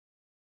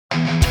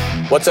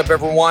What's up,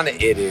 everyone?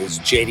 It is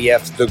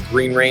JDF, the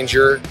Green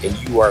Ranger,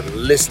 and you are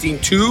listening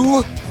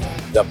to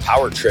The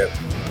Power Trip.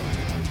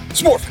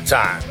 It's morphin'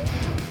 time.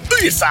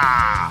 Lisa!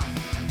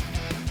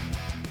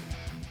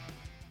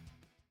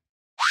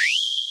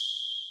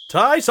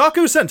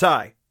 Taisaku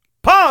Sentai,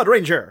 Pod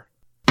Ranger.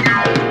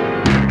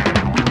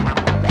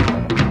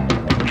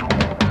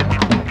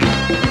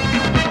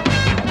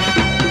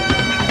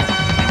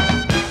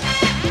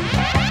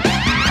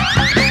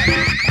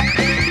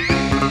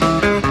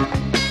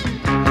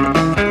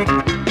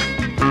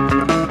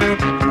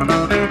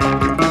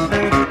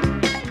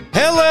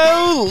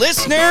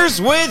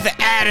 Listeners with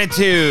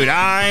attitude,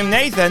 I'm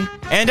Nathan,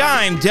 and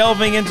I'm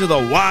delving into the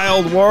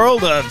wild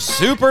world of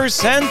Super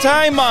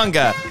Sentai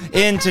manga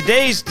in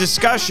today's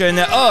discussion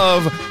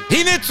of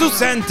Himitsu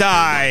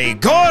Sentai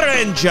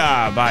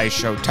Gorenger by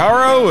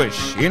Shotaro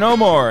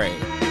Ishinomori.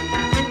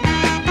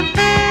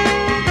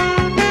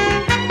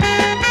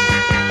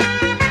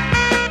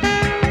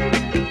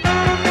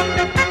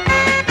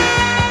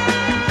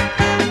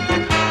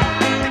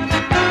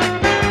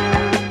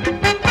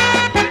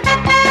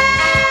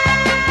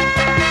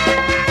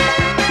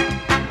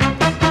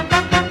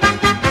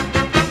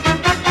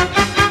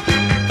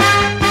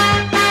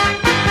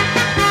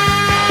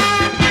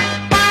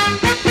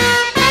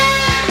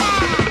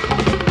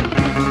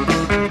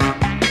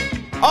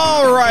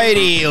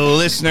 Alrighty,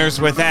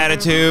 listeners with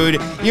attitude,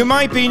 you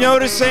might be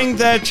noticing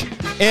that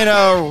in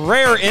a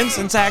rare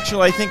instance,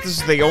 actually I think this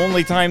is the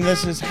only time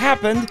this has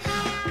happened,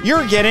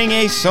 you're getting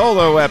a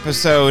solo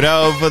episode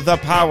of The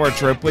Power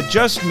Trip with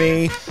just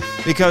me,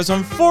 because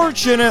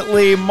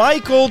unfortunately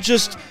Michael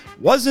just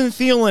wasn't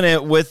feeling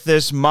it with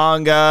this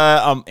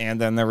manga, and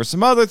then there were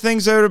some other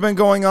things that have been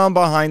going on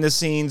behind the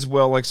scenes.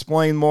 We'll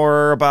explain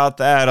more about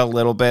that a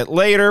little bit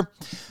later.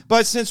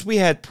 But since we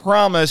had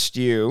promised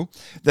you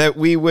that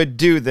we would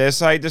do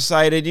this, I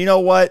decided, you know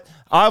what?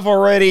 I've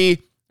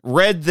already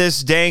read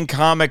this dang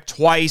comic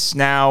twice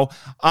now.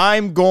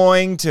 I'm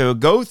going to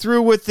go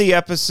through with the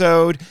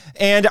episode,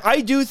 and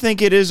I do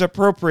think it is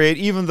appropriate,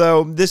 even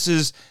though this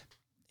is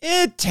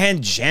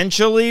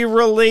tangentially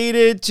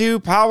related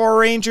to Power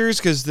Rangers,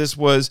 because this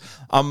was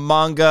a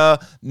manga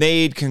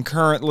made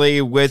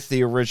concurrently with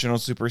the original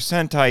Super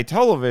Sentai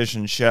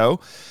television show,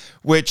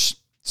 which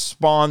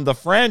spawned the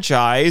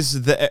franchise,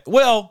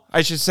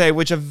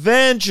 which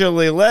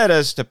eventually led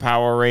us to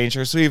Power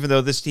Rangers. So even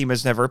though this team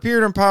has never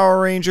appeared in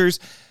Power Rangers,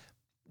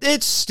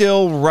 it's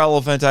still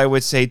relevant, I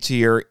would say, to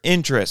your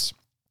interests.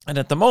 And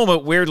at the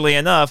moment, weirdly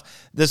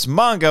enough, this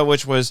manga,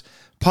 which was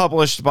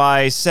published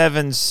by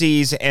Seven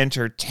Seas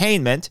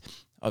Entertainment,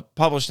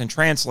 published and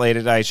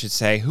translated, I should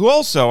say, who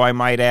also, I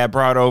might add,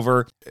 brought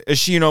over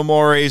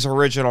Ishinomori's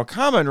original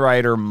Kamen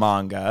Rider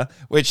manga,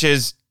 which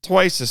is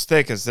twice as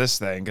thick as this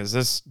thing, because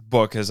this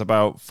book is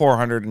about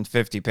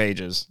 450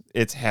 pages.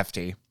 It's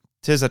hefty.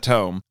 'Tis a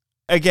tome.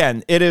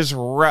 Again, it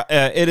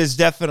is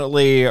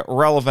definitely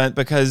relevant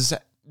because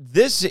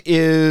this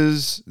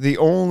is the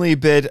only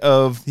bit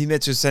of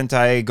Himitsu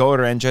Sentai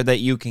Gorenger that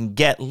you can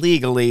get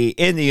legally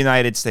in the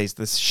United States.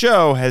 This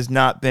show has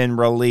not been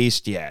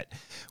released yet,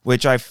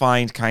 which I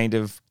find kind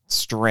of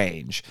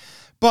strange.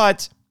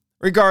 But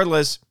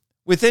regardless,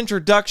 with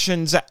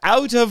introductions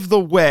out of the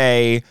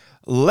way,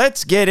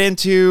 let's get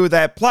into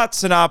that plot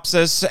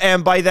synopsis,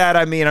 and by that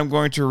I mean I'm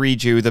going to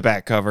read you the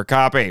back cover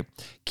copy.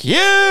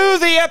 Cue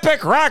the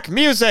epic rock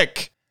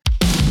music!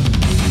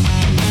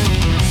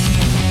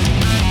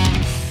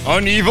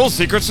 An evil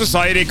secret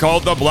society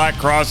called the Black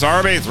Cross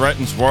Army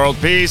threatens world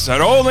peace, and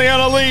only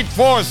an elite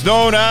force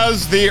known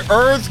as the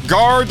Earth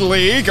Guard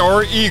League,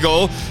 or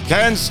Eagle,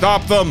 can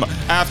stop them.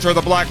 After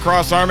the Black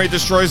Cross Army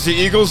destroys the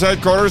Eagle's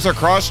headquarters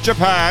across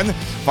Japan,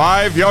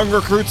 5 young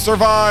recruits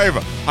survive.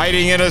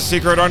 Hiding in a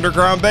secret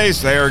underground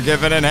base, they are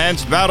given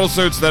enhanced battle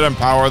suits that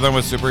empower them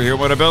with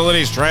superhuman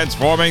abilities,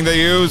 transforming the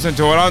youths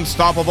into an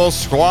unstoppable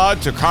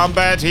squad to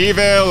combat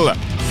evil.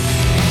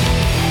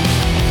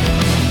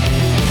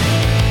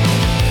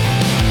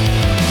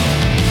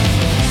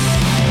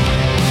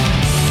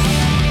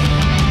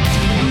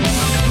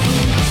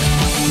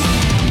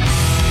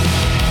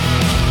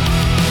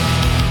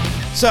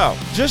 So,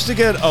 just to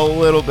get a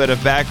little bit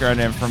of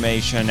background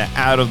information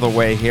out of the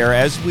way here,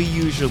 as we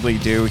usually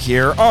do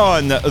here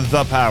on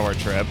The Power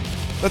Trip,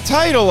 the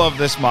title of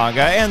this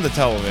manga, and the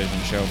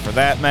television show for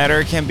that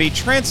matter, can be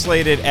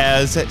translated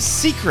as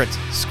Secret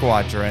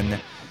Squadron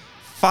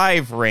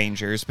 5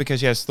 Rangers,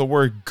 because yes, the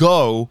word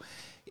go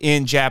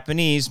in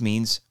Japanese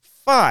means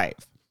 5.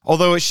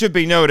 Although it should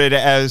be noted,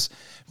 as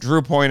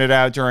Drew pointed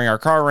out during our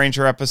Car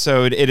Ranger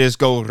episode, it is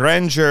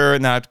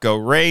Gorenger, not Go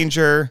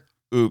Ranger.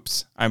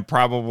 Oops, I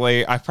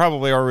probably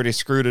already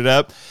screwed it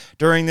up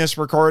during this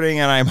recording,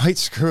 and I might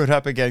screw it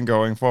up again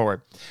going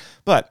forward.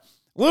 But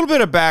a little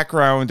bit of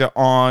background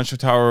on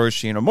Shotaro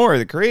Ishinomori,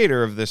 the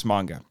creator of this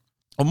manga.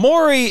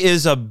 Omori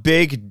is a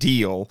big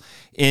deal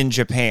in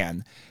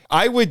Japan.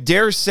 I would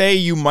dare say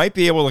you might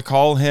be able to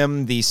call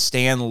him the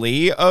Stan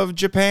Lee of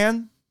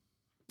Japan.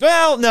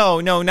 Well,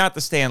 no, not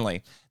the Stan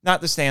Lee.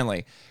 Not the Stan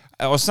Lee.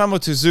 Osamu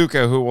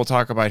Tezuka, who we'll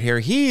talk about here,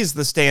 he's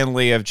the Stan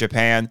Lee of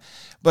Japan,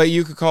 but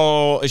you could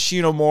call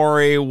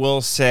Ishinomori,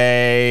 we'll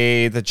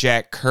say, the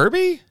Jack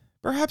Kirby?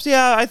 Perhaps,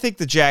 yeah, I think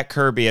the Jack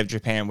Kirby of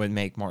Japan would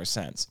make more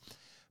sense.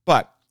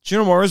 But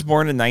Ishinomori was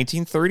born in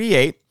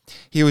 1938.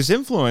 He was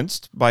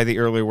influenced by the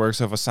early works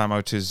of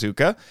Osamu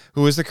Tezuka,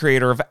 who was the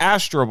creator of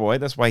Astro Boy.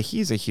 That's why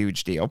he's a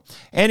huge deal.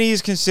 And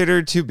he's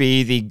considered to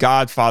be the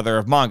godfather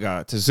of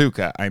manga,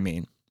 Tezuka, I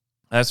mean.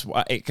 That's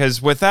why,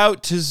 because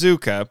without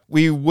Tezuka,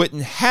 we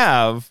wouldn't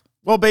have,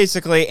 well,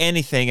 basically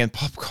anything in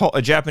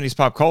Japanese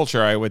pop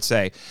culture, I would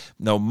say.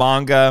 No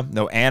manga,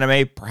 no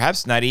anime,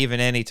 perhaps not even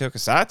any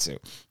tokusatsu,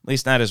 at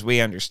least not as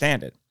we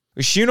understand it.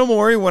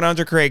 Ishinomori went on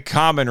to create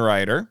Kamen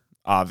Rider,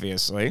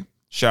 obviously.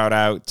 Shout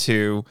out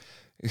to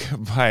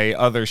my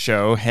other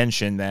show,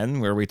 Henshin, then,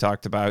 where we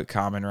talked about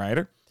Kamen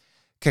Rider.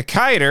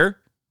 Kakaider,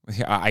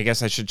 I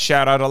guess I should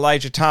shout out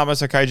Elijah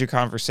Thomas, A Kaiju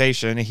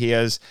Conversation. He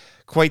has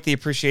quite the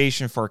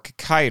appreciation for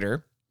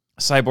Kakaider.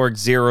 Cyborg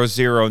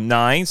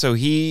 009, so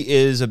he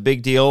is a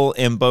big deal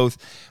in both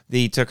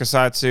the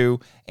tokusatsu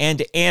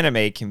and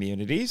anime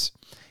communities.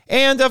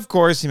 And, of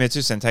course, Himitsu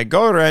Sentai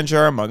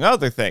Gorenger, among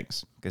other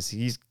things, because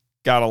he's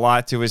got a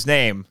lot to his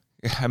name.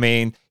 I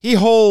mean, he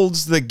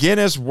holds the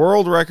Guinness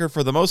World Record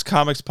for the most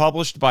comics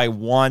published by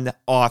one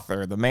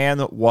author. The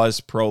man was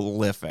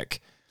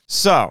prolific.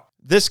 So,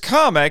 this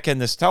comic and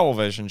this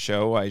television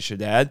show, I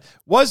should add,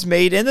 was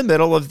made in the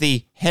middle of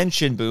the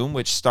Henshin boom,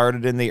 which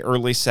started in the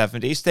early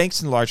 70s,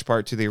 thanks in large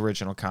part to the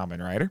original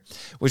Kamen Rider,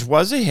 which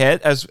was a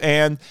hit,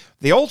 and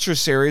the Ultra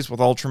series with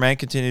Ultraman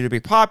continued to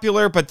be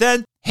popular, but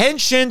then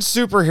Henshin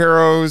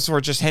superheroes, or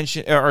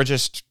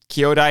just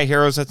Kyodai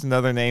heroes, that's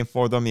another name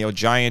for them,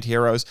 giant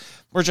heroes,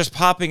 were just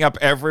popping up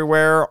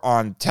everywhere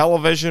on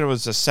television. It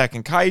was the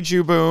second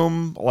kaiju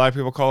boom. A lot of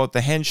people call it the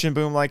Henshin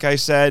boom, like I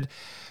said.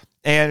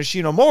 And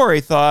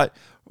Ishinomori thought,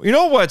 you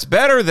know what's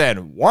better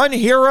than one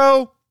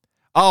hero?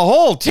 A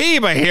whole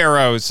team of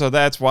heroes. So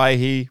that's why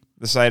he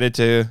decided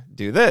to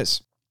do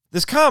this.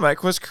 This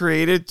comic was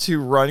created to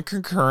run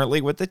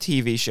concurrently with the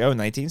TV show in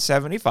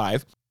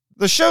 1975.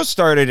 The show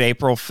started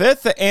April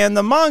 5th, and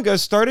the manga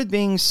started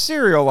being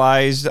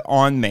serialized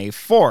on May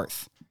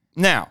 4th.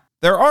 Now,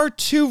 there are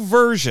two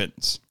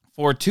versions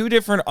for two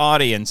different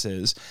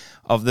audiences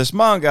of this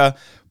manga,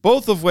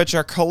 both of which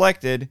are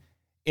collected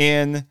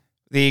in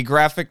the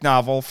graphic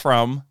novel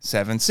from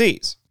Seven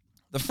Seas.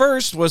 The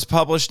first was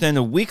published in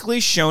a weekly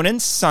Shonen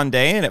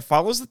Sunday, and it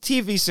follows the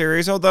TV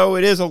series, although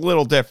it is a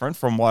little different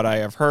from what I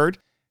have heard.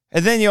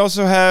 And then you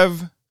also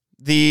have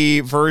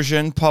the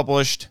version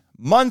published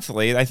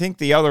monthly. I think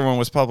the other one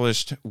was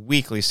published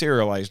weekly,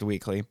 serialized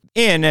weekly,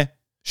 in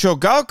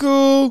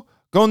Shogaku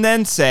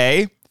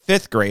Gonensei,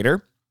 5th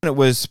grader. It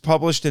was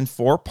published in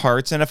 4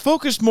 parts, and it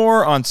focused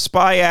more on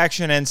spy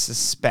action and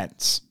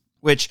suspense,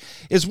 which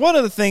is one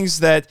of the things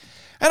that,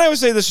 and I would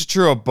say this is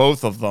true of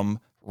both of them,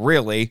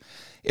 really,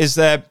 is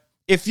that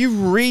if you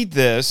read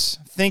this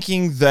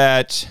thinking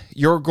that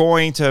you're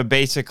going to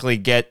basically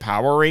get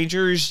Power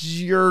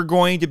Rangers, you're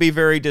going to be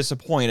very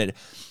disappointed.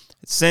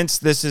 Since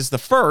this is the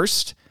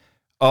first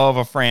of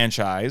a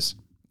franchise,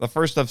 the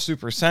first of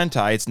Super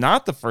Sentai, it's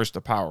not the first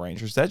of Power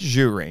Rangers, that's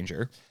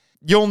Zyuranger.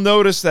 You'll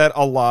notice that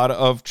a lot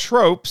of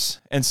tropes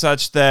and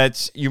such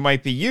that you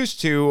might be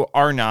used to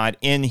are not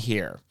in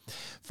here.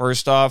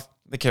 First off,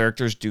 the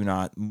characters do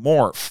not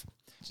morph.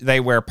 They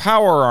wear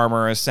power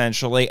armor,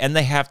 essentially, and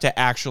they have to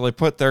actually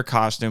put their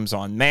costumes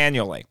on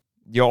manually.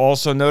 You'll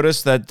also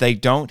notice that they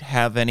don't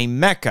have any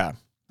mecha.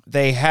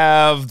 They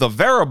have the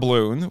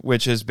Verabloon,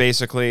 which is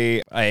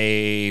basically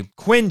a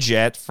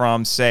Quinjet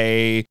from,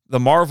 say, the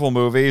Marvel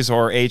movies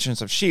or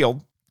Agents of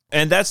S.H.I.E.L.D.,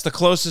 and that's the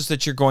closest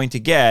that you're going to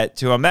get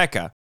to a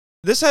mecha.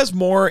 This has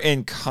more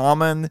in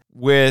common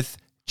with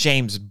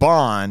James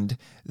Bond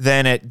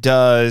than it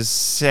does,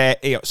 say,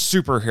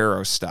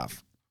 superhero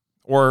stuff,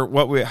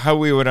 or how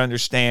we would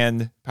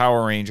understand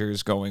Power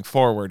Rangers going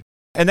forward.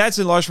 And that's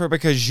in large part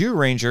because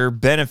Zyuranger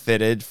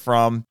benefited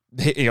from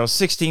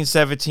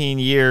 17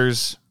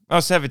 years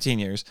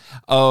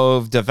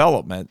of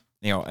development,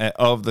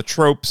 of the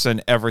tropes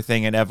and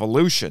everything and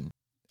evolution.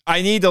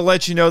 I need to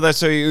let you know that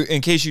so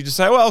in case you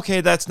decide, well,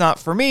 okay, that's not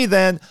for me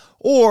then,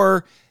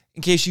 or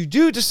in case you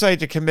do decide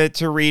to commit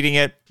to reading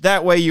it,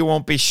 that way you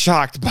won't be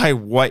shocked by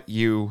what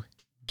you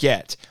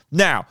get.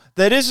 Now,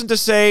 that isn't to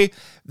say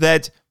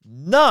that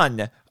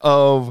none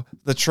of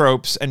the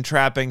tropes and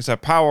trappings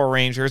of Power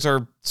Rangers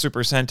or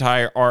Super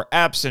Sentai are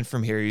absent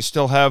from here. You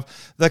still have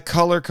the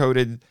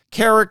color-coded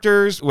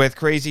characters with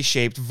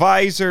crazy-shaped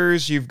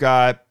visors. You've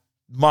got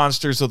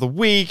Monsters of the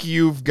Week.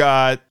 You've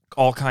got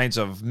all kinds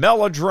of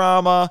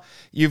melodrama.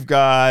 You've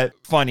got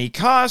funny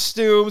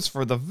costumes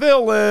for the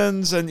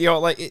villains, and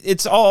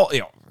it's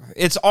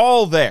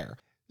all there.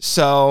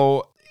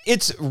 So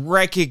it's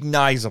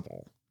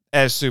recognizable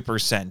as Super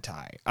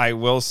Sentai. I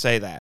will say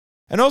that.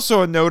 And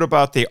also a note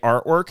about the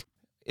artwork.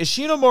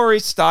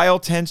 Ishinomori's style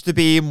tends to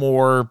be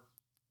more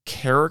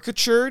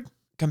caricatured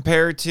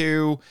compared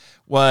to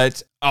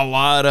what a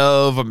lot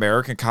of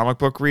American comic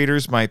book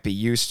readers might be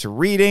used to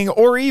reading,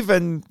 or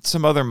even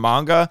some other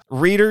manga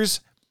readers.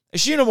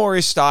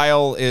 Ishinomori's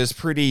style is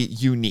pretty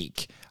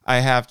unique. I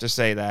have to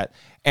say that.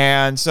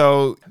 And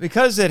so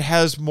because it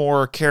has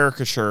more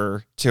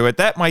caricature to it,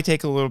 that might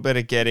take a little bit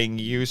of getting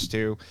used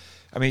to.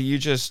 I mean, you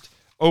just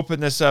open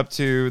this up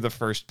to the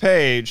first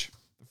page,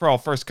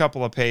 first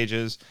couple of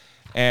pages,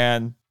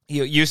 and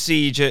you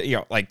see,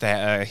 like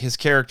his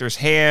character's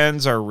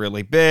hands are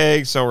really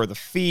big, so are the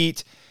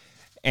feet,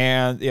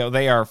 and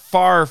they are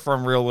far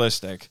from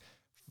realistic.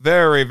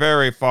 Very,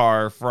 very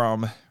far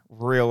from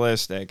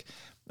realistic.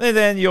 And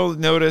then you'll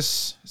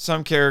notice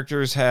some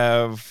characters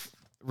have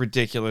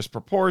ridiculous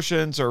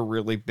proportions or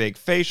really big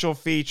facial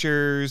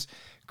features,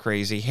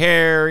 crazy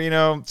hair,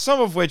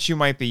 some of which you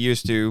might be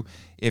used to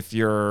if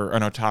you're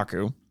an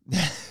otaku.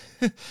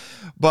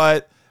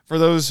 But for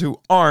those who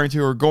aren't,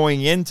 who are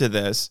going into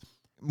this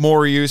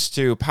more used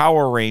to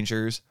Power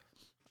Rangers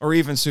or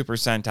even Super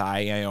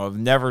Sentai, have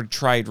never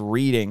tried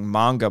reading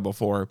manga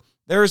before,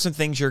 there are some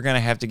things you're going to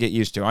have to get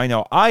used to. I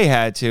know I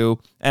had to,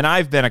 and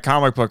I've been a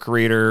comic book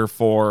reader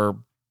for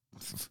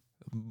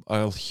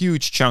a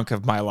huge chunk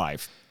of my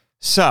life.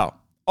 So,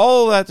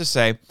 all that to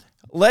say,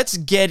 let's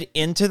get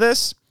into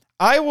this.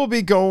 I will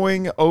be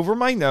going over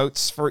my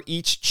notes for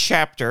each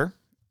chapter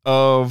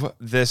of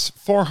this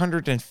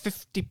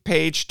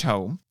 450-page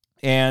tome,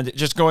 and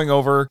just going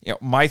over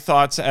my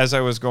thoughts as I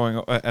was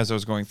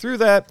going through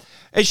that.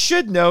 I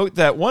should note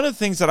that one of the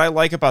things that I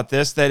like about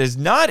this that is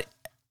not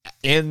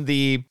in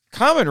the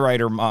Kamen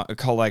Rider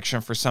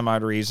collection for some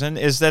odd reason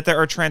is that there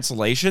are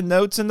translation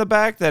notes in the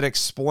back that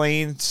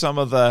explain some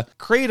of the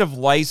creative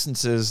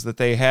licenses that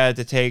they had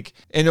to take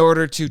in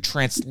order to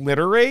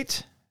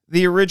transliterate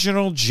the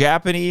original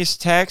Japanese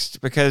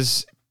text,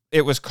 because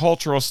it was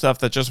cultural stuff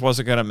that just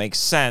wasn't going to make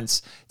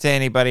sense to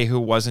anybody who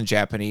wasn't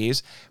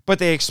Japanese, but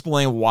they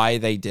explain why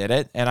they did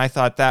it, and I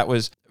thought that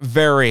was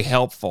very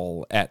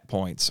helpful at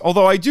points.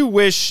 Although I do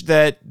wish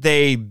that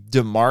they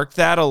demarked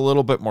that a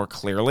little bit more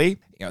clearly.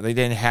 They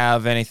didn't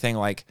have anything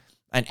like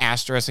an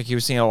asterisk like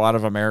you've seen in a lot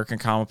of American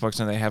comic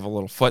books, and they have a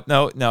little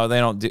footnote. No, they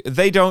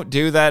don't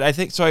do that. I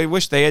think so. I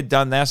wish they had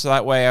done that, so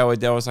that way I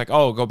was like,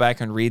 oh, go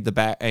back and read the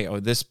back,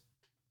 this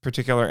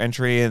particular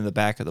entry in the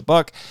back of the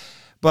book.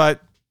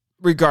 But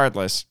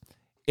regardless,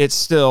 it's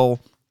still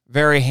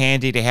very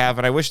handy to have,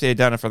 and I wish they had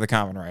done it for the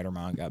Kamen Rider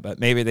manga, but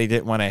maybe they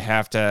didn't want to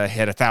have to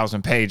hit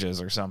 1,000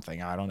 pages or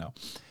something. I don't know.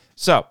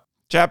 So,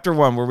 chapter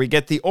 1, where we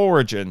get the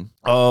origin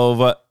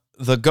of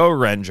the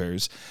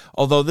Gorengers,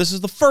 although this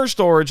is the first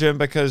origin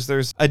because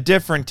there's a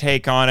different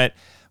take on it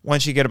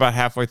once you get about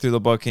halfway through the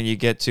book and you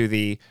get to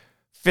the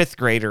 5th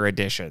grader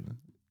edition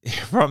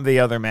from the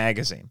other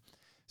magazine.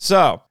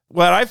 So,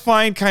 what I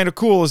find kind of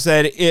cool is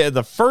that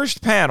the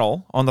first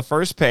panel on the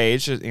first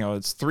page,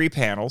 it's 3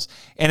 panels,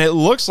 and it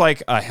looks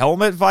like a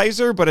helmet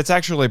visor, but it's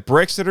actually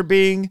bricks that are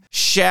being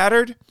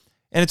shattered.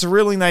 And it's a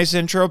really nice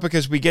intro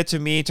because we get to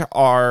meet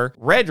our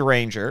Red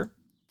Ranger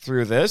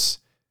through this,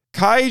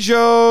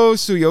 Kaijo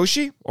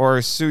Tsuyoshi, or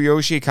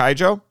Tsuyoshi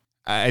Kaijo.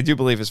 I do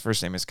believe his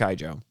first name is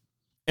Kaijo.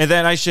 And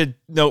then I should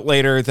note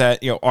later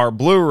that, our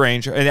Blue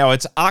Ranger, and now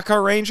it's Aka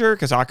Ranger,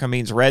 because Aka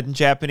means red in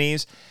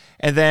Japanese.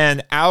 And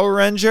then Ao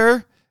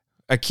Ranger,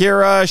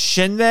 Akira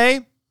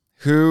Shinmei,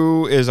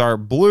 who is our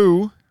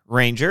Blue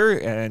Ranger,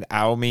 and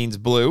Ao means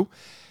blue.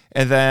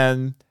 And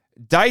then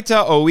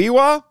Daita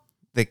Oiwa,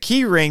 the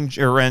Key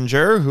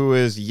Ranger, who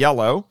is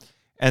yellow.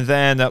 And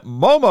then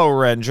Momo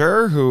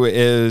Ranger, who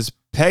is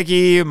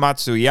Peggy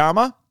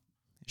Matsuyama.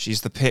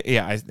 She's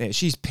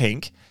she's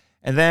pink.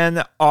 And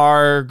then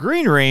our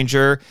Green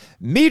Ranger,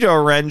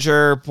 Mito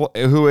Ranger,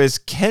 who is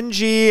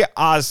Kenji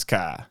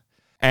Asuka.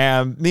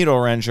 And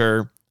Mito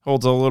Ranger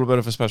holds a little bit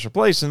of a special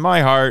place in my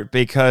heart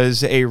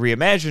because a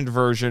reimagined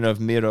version of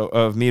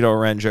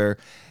Mito Ranger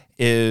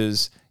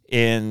is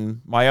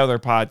in my other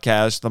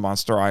podcast, the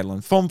Monster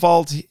Island Film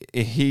Vault.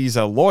 He's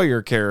a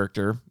lawyer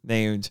character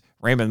named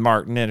Raymond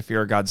Martin, and if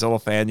you're a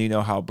Godzilla fan, you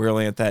know how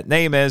brilliant that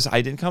name is.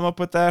 I didn't come up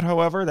with that,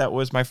 however. That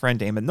was my friend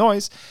Damon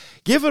Noyes.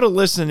 Give it a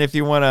listen if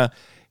you want to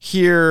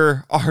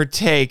hear our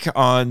take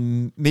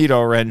on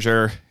Mito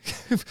Ranger.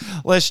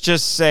 Let's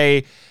just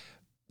say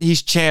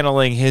he's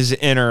channeling his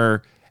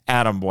inner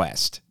Adam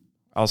West.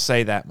 I'll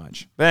say that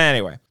much. But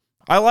anyway,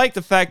 I like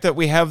the fact that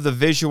we have the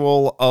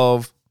visual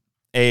of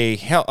a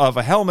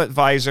helmet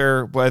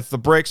visor with the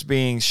bricks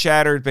being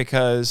shattered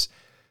because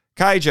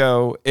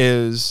Kaijo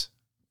is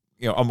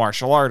a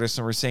martial artist,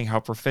 and we're seeing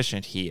how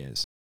proficient he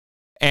is.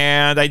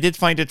 And I did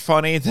find it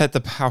funny that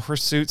the power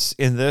suits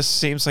in this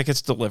seems like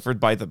it's delivered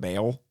by the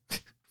mail.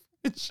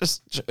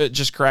 It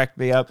just cracked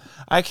me up.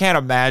 I can't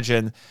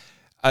imagine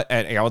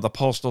the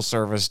Postal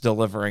Service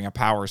delivering a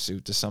power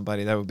suit to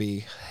somebody. That would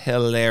be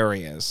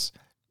hilarious.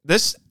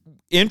 This,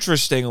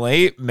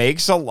 interestingly,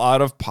 makes a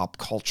lot of pop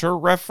culture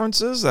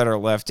references that are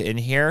left in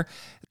here.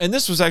 And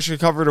this was actually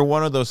covered in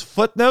one of those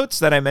footnotes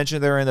that I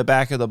mentioned there in the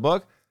back of the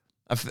book.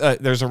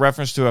 There's a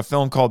reference to a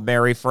film called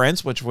Merry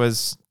Friends, which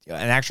was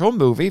an actual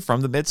movie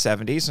from the mid-'70s.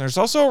 And there's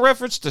also a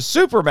reference to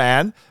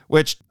Superman,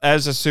 which,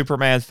 as a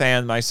Superman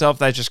fan myself,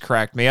 that just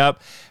cracked me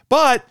up.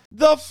 But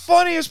the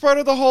funniest part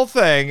of the whole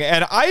thing,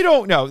 and I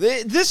don't know,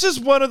 this is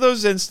one of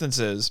those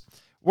instances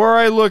where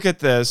I look at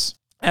this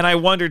and I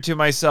wonder to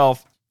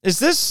myself, is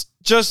this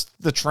just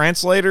the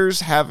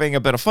translators having a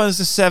bit of fun? Is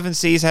the Seven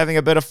Seas having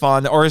a bit of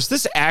fun? Or is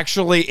this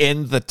actually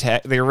in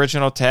the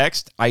original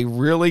text? I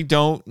really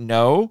don't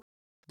know.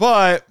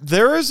 But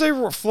there is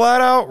a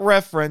flat-out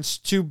reference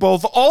to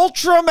both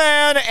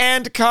Ultraman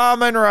and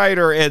Kamen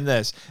Rider in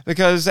this.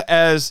 Because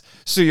as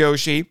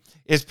Tsuyoshi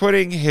is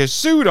putting his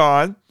suit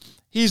on,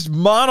 he's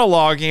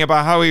monologuing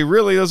about how he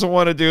really doesn't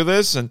want to do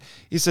this. And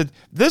he said,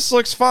 this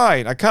looks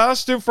fine. A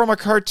costume from a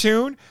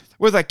cartoon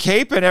with a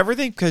cape and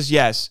everything? Because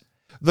yes,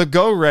 the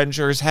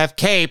Gorengers have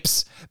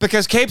capes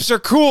because capes are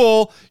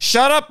cool.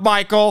 Shut up,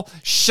 Michael.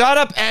 Shut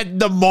up, Ed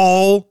the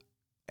Mole.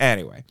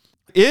 Anyway,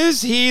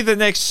 is he the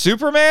next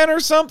Superman or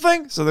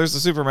something? So there's the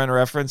Superman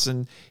reference,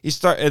 and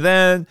and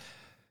then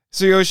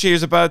Tsuyoshi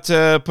is about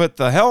to put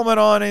the helmet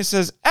on, and he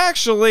says,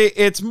 actually,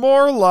 it's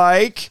more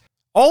like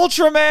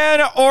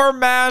Ultraman or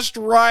Masked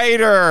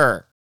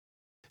Rider.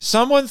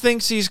 Someone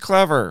thinks he's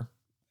clever.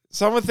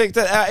 Someone thinks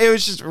that it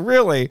was just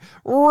really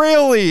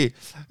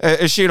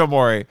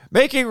Ishinomori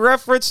making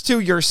reference to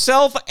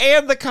yourself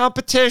and the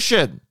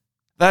competition.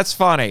 That's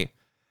funny.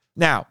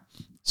 Now,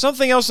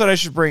 something else that I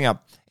should bring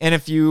up, and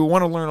if you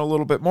want to learn a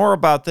little bit more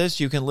about this,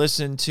 you can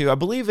listen to, I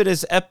believe it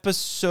is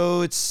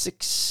episode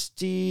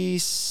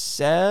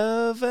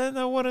 67,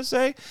 I want to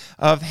say,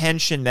 of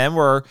Henshin Men,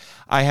 where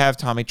I have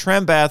Tommy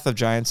Trembath of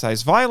Giant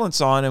Size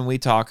Violence on, and we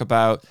talk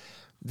about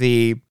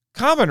the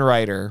Kamen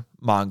Rider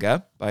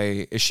manga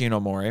by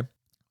Ishinomori.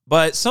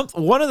 But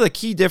one of the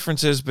key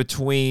differences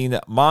between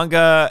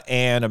manga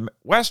and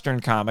Western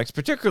comics,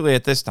 particularly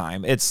at this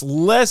time, it's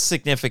less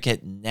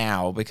significant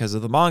now because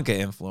of the manga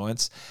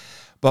influence,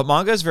 but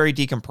manga is very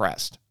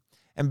decompressed.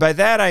 And by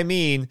that, I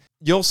mean,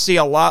 you'll see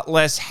a lot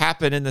less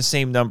happen in the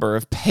same number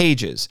of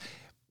pages.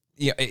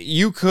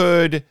 You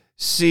could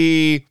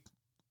see,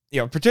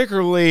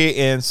 particularly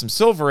in some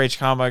Silver Age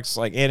comics,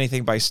 like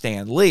anything by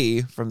Stan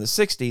Lee from the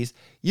 60s,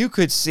 you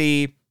could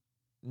see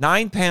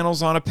 9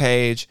 panels on a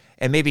page,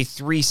 and maybe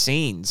 3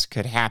 scenes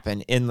could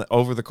happen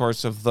over the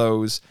course of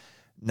those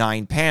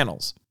 9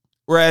 panels.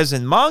 Whereas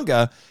in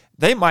manga,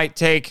 they might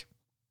take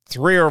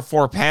 3 or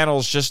 4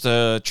 panels just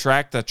to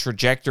track the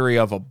trajectory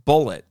of a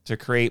bullet to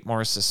create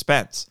more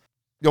suspense.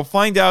 You'll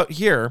find out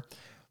here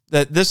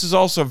that this is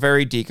also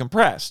very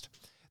decompressed.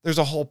 There's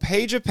a whole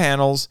page of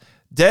panels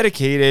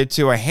dedicated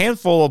to a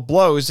handful of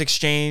blows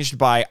exchanged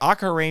by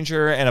Aka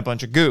Ranger and a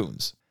bunch of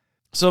goons.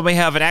 So we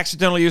have an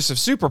accidental use of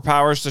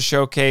superpowers to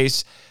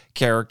showcase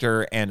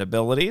character and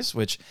abilities,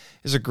 which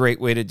is a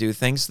great way to do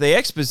things. The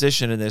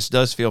exposition in this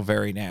does feel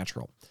very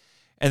natural.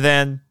 And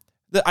then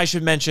I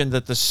should mention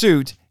that the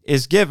suit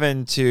is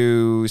given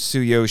to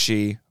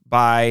Tsuyoshi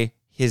by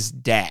his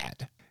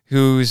dad,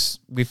 who's,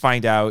 we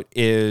find out,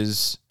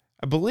 is,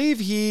 I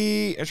believe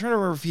I'm trying to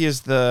remember if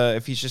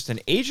he's just an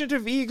agent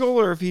of Eagle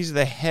or if he's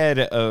the head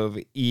of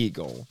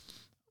Eagle.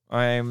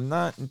 I'm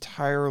not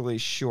entirely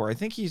sure. I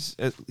think he's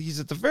at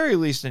the very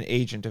least an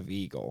agent of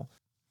Eagle.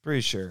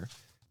 Pretty sure.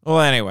 Well,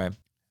 anyway.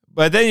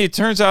 But then it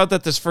turns out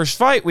that this first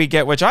fight we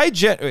get, which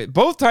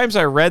both times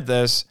I read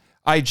this,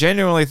 I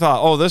genuinely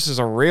thought, oh, this is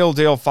a real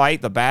deal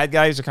fight. The bad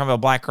guys are coming, the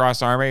Black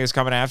Cross Army is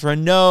coming after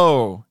him.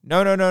 No.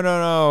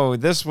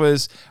 This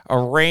was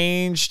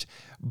arranged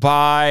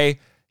by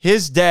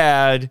his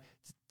dad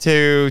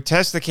to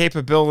test the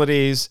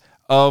capabilities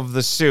of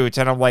the suit.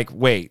 And I'm like,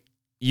 wait.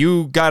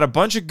 You got a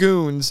bunch of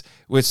goons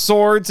with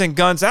swords and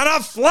guns and a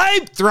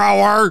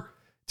flamethrower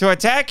to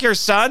attack your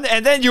son,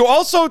 and then you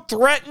also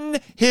threaten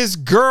his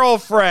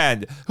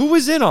girlfriend, who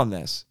was in on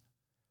this.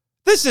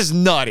 This is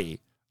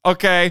nutty,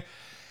 okay?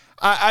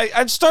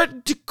 I'm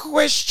starting to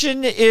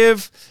question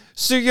if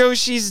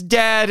Tsuyoshi's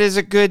dad is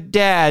a good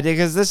dad,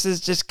 because this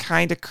is just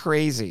kind of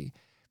crazy.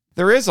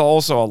 There is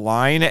also a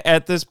line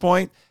at this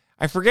point.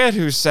 I forget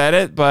who said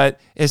it, but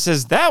it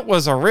says, that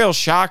was a real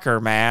shocker,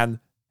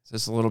 man. Is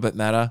this a little bit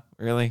meta?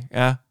 Really?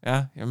 Yeah.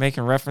 You're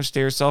making reference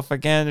to yourself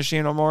again,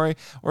 Ishinomori?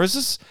 Or is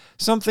this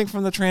something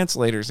from the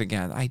translators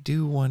again? I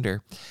do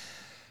wonder.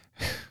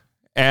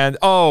 And,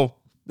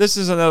 this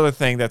is another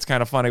thing that's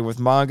kind of funny with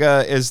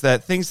manga, is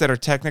that things that are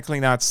technically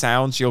not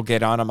sounds, you'll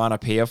get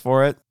onomatopoeia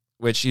for it,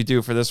 which you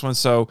do for this one.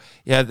 So,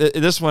 yeah,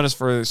 this one is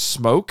for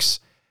smokes.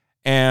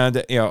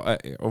 And,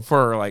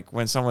 for like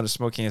when someone is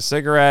smoking a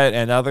cigarette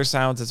and other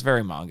sounds, it's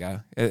very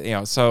manga.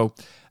 So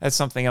that's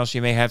something else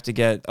you may have to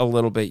get a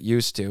little bit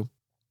used to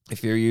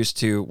if you're used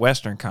to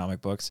Western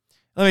comic books.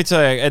 Let me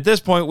tell you, at this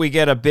point, we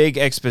get a big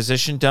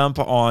exposition dump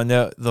on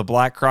the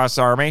Black Cross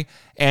Army,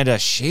 and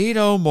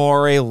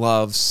Ishinomori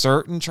loves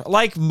certain,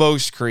 like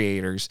most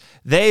creators,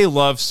 they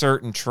love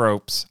certain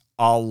tropes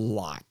a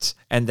lot,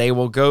 and they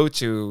will go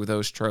to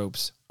those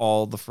tropes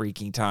all the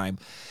freaking time.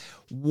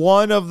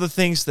 One of the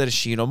things that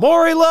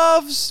Ishinomori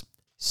loves,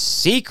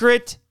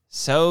 secret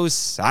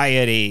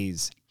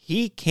societies.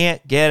 He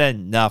can't get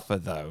enough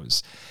of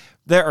those.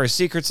 There are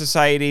secret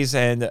societies,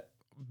 and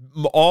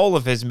all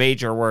of his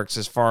major works,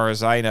 as far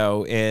as I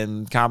know,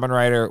 in Kamen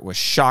Rider was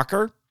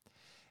Shocker.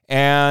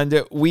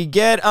 And we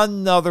get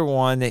another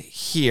one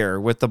here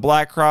with the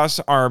Black Cross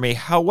Army.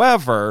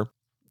 However,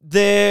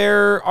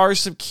 there are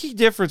some key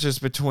differences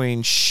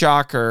between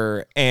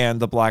Shocker and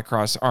the Black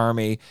Cross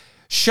Army.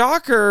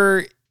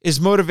 Shocker is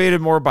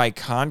motivated more by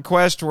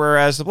conquest,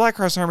 whereas the Black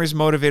Cross Army is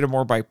motivated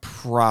more by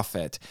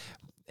profit.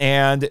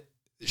 And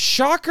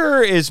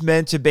Shocker is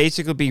meant to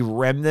basically be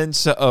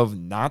remnants of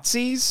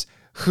Nazis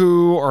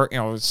who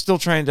are, still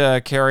trying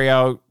to carry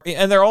out,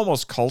 and they're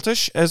almost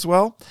cultish as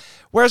well.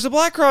 Whereas the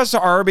Black Cross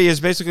Army is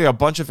basically a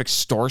bunch of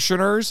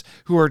extortioners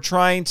who are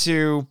trying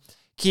to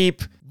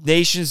keep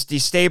nations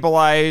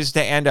destabilized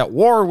and at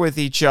war with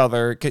each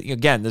other.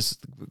 Again,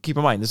 keep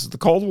in mind, this is the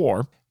Cold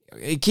War.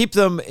 Keep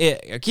them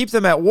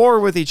at war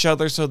with each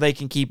other so they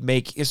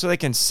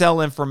can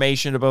sell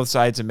information to both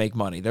sides and make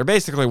money. They're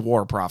basically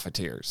war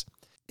profiteers.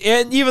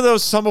 And even though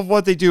some of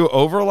what they do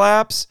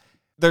overlaps,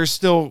 there's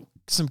still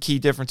some key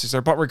differences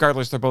there. But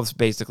regardless, they're both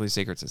basically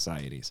secret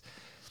societies.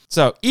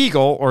 So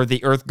Eagle, or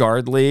the Earth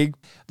Guard League,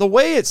 the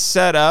way it's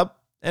set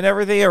up and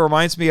everything, it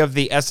reminds me of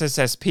the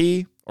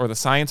SSSP, or the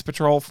Science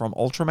Patrol from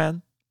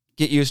Ultraman.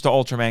 Get used to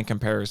Ultraman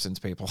comparisons,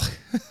 people.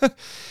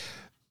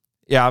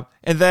 Yeah,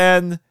 and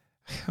then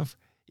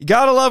you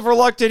gotta love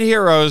Reluctant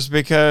Heroes,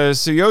 because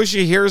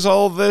Tsuyoshi hears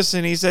all of this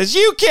and he says,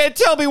 "You can't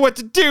tell me what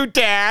to do,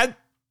 Dad!"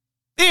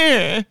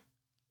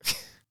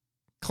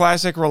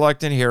 Classic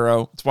Reluctant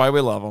Hero. That's why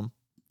we love him.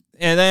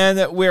 And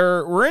then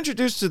we're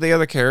introduced to the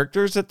other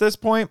characters at this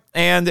point,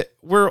 and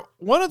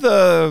one of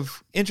the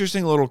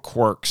interesting little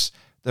quirks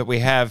that we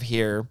have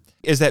here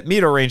is that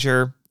Mito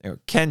Ranger,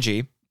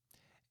 Kenji,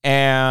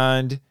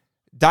 and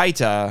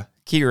Daita,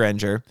 Key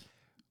Ranger,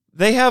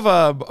 they have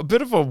a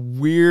bit of a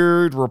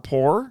weird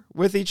rapport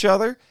with each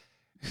other,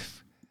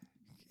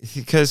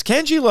 because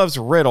Kenji loves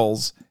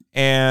riddles,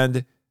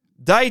 and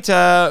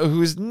Daita,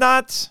 who's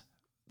not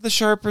the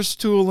sharpest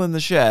tool in the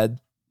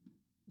shed,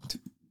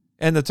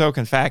 and the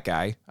token fat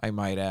guy, I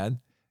might add.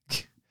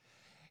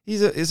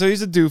 He's a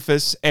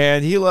doofus,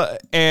 and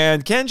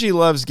and Kenji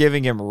loves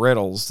giving him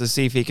riddles to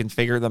see if he can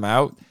figure them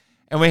out.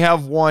 And we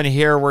have one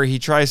here where he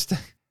tries to.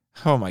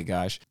 Oh my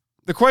gosh!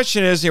 The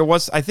question is,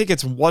 what's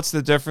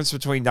the difference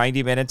between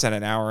 90 minutes and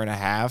an hour and a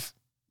half?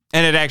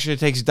 And it actually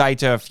takes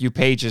Daita a few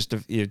pages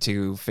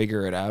to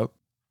figure it out.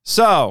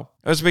 So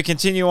as we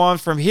continue on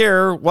from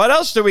here, what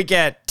else do we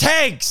get?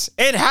 Tanks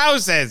in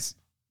houses.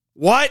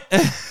 What?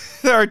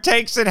 There are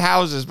tanks in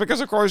houses,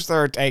 because of course there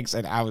are tanks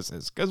in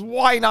houses, because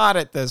why not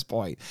at this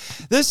point?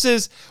 This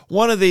is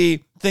one of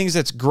the things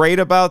that's great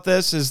about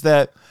this, is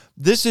that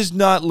this is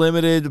not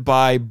limited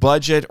by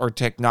budget or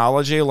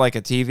technology like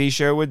a TV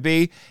show would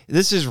be.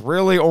 This is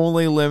really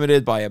only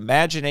limited by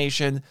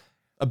imagination,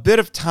 a bit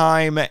of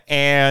time,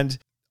 and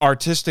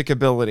artistic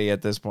ability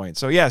at this point.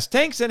 So yes,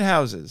 tanks in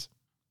houses,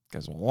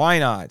 because why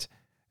not?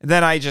 And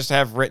then I just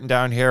have written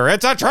down here,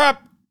 it's a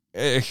trap!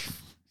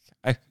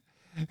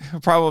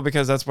 Probably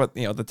because that's what,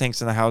 the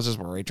tanks in the houses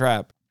were, a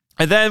trap.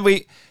 And then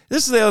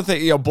this is the other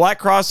thing, Black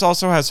Cross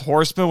also has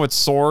horsemen with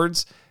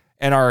swords,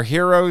 and our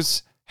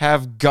heroes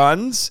have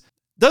guns.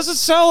 Doesn't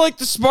sound like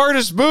the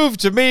smartest move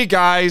to me,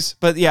 guys.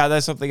 But yeah,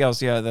 that's something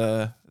else. Yeah,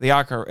 the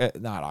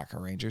not Aka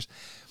Rangers.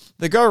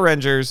 The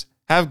Gorengers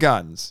have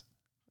guns.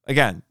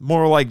 Again,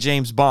 more like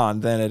James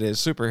Bond than it is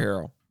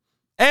superhero.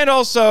 And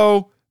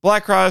also,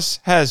 Black Cross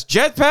has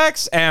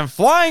jetpacks and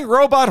flying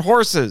robot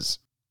horses.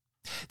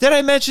 Did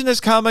I mention this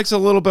comic's a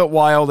little bit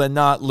wild and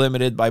not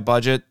limited by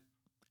budget?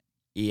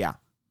 Yeah.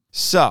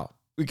 So,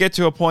 we get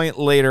to a point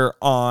later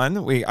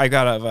on. I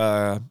got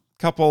a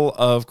couple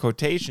of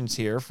quotations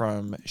here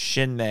from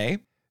Shinmei,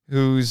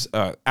 who's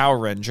our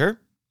Ranger.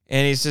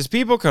 And he says,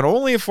 people can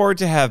only afford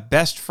to have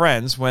best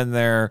friends when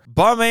they're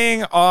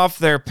bumming off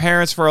their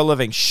parents for a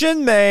living.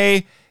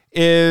 Shinmei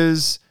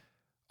is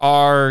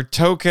our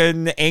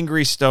token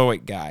angry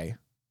stoic guy.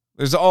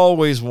 There's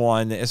always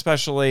one,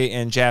 especially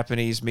in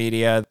Japanese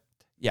media.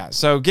 Yeah,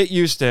 so get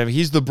used to him.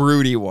 He's the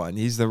broody one.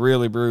 He's the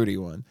really broody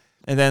one.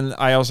 And then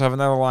I also have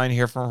another line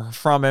here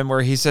from him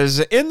where he says,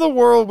 in the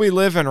world we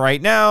live in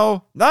right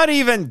now, not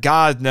even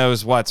God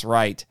knows what's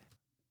right.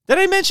 Did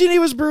I mention he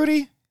was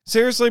broody?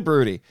 Seriously,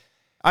 broody.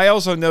 I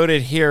also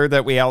noted here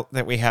that we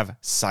have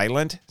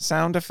silent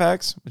sound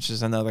effects, which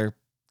is another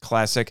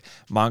classic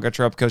manga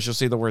trope, because you'll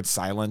see the word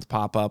silent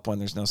pop up when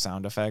there's no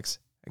sound effects.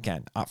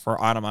 Again,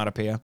 for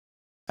onomatopoeia.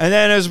 And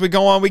then as we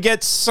go on, we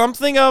get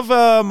something of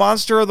a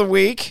monster of the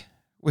week.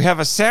 We have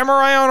a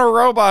samurai on a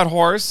robot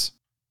horse.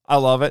 I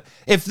love it.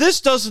 If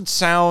this doesn't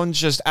sound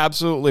just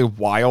absolutely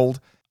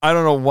wild, I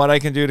don't know what I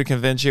can do to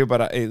convince you,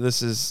 but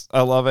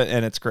I love it,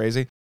 and it's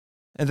crazy.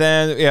 And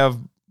then we have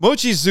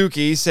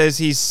Mochizuki says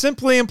he's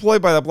simply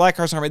employed by the Black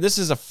Cross Army. This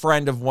is a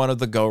friend of one of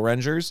the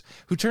Gorengers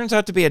who turns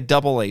out to be a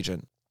double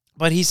agent.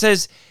 But he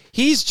says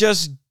he's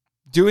just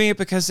doing it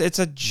because it's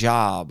a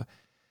job.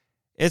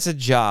 It's a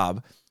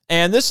job.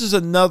 And this is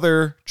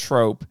another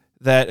trope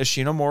that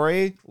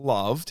Ishinomori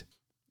loved,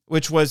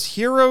 which was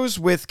heroes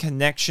with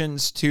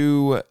connections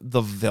to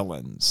the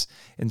villains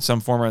in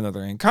some form or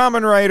another. In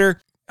Kamen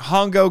Rider,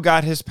 Hongo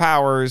got his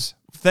powers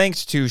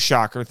thanks to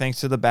Shocker, thanks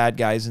to the bad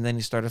guys, and then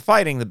he started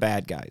fighting the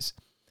bad guys.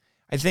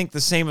 I think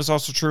the same is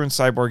also true in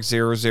Cyborg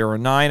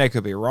 009. I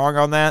could be wrong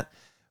on that,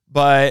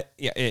 But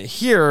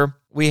here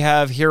we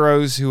have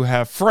heroes who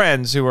have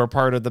friends who are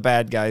part of the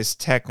bad guys,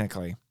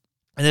 technically.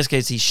 In this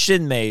case, he's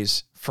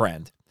Shinmei's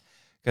friend.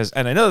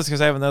 And I know this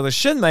because I have another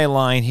Shinmei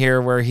line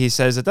here where he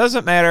says, it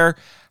doesn't matter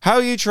how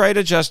you try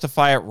to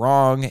justify it,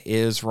 wrong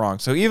is wrong.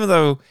 So even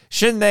though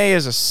Shinmei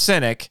is a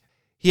cynic,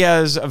 he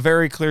has a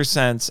very clear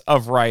sense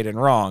of right and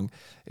wrong.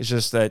 It's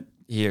just that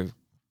he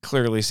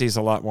clearly sees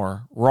a lot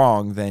more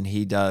wrong than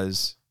he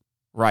does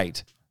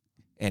right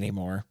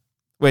anymore,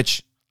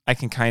 which I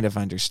can kind of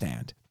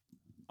understand.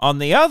 On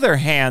the other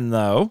hand,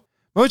 though,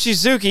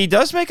 Mochizuki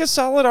does make a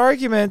solid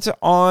argument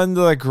on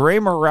the gray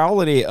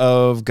morality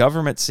of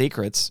government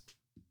secrets,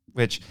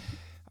 which,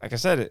 like I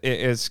said,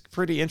 it's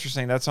pretty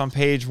interesting. That's on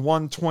page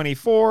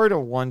 124 to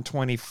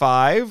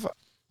 125.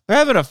 They're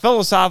having a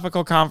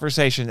philosophical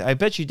conversation. I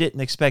bet you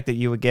didn't expect that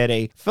you would get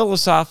a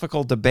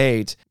philosophical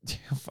debate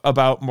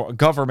about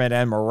government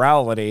and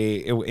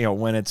morality,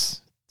 when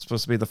it's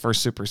supposed to be the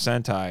first Super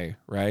Sentai,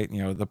 right?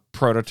 The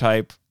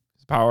prototype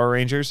Power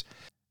Rangers.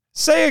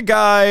 Say a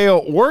guy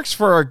works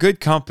for a good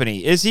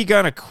company. Is he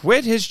going to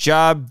quit his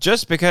job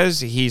just because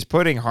he's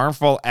putting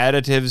harmful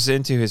additives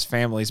into his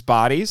family's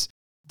bodies?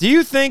 Do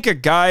you think a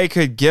guy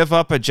could give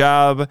up a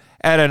job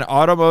at an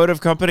automotive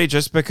company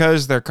just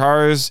because their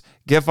cars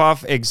give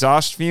off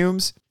exhaust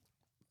fumes?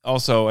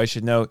 Also, I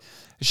should note,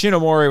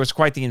 Ishinomori was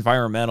quite the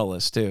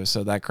environmentalist too,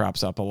 so that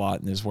crops up a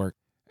lot in his work.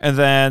 And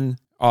then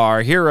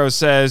our hero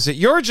says,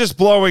 you're just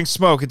blowing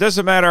smoke. It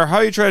doesn't matter how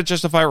you try to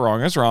justify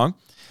wrong is wrong.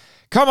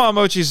 Come on,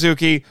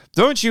 Mochizuki.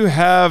 Don't you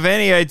have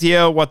any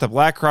idea what the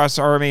Black Cross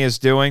Army is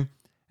doing?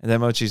 And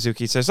then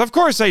Mochizuki says, of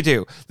course I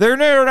do. They're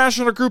an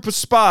international group of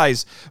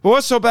spies. But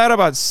what's so bad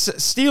about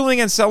stealing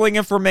and selling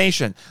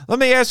information? Let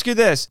me ask you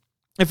this.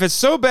 If it's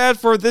so bad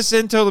for this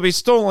intel to be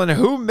stolen,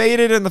 who made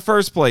it in the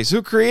first place?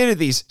 Who created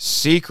these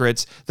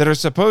secrets that are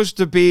supposed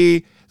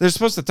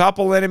to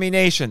topple enemy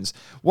nations?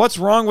 What's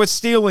wrong with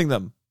stealing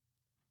them? ...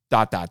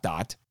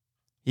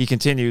 He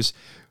continues,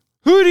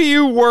 who do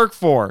you work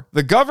for?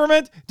 The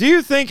government? Do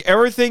you think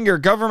everything your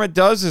government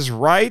does is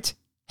right?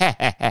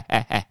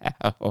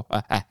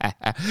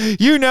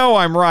 You know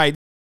I'm right.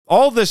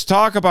 All this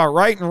talk about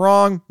right and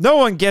wrong, no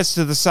one gets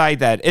to decide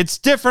that. It's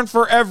different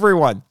for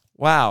everyone.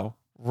 Wow.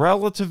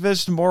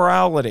 Relativist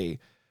morality.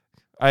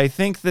 I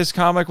think this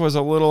comic was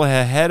a little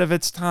ahead of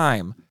its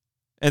time.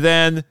 And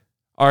then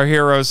our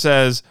hero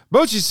says,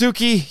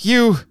 Mochizuki,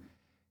 you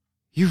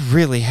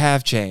really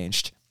have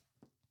changed.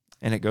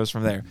 And it goes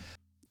from there.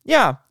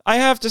 Yeah, I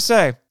have to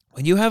say,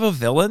 when you have a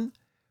villain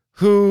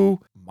who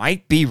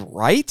might be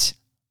right,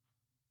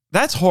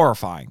 that's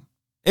horrifying.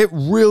 It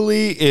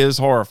really is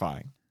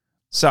horrifying.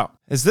 So,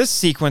 as this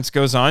sequence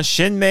goes on,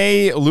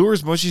 Shinmei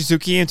lures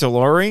Mochizuki into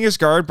lowering his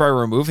guard by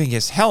removing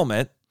his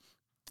helmet.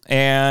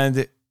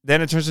 And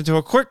then it turns into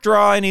a quick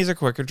draw, and he's a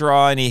quicker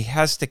draw, and he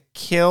has to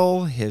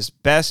kill his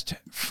best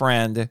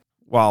friend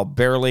while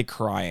barely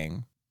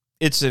crying.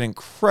 It's an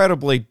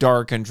incredibly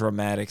dark and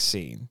dramatic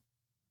scene.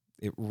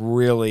 It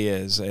really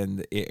is.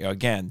 And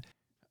again,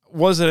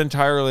 wasn't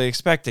entirely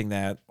expecting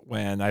that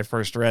when I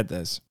first read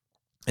this.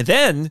 And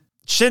then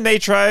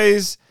Shinmei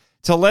tries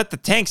to let the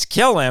tanks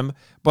kill him,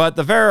 but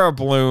the Vera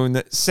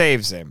balloon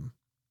saves him.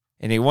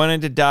 And he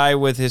wanted to die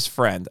with his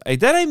friend.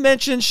 Did I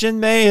mention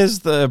Shinmei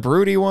is the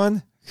broody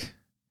one?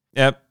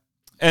 Yep.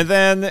 And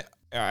then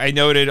I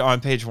noted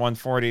on page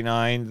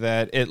 149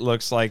 that it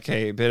looks like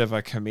a bit of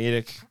a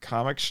comedic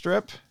comic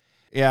strip.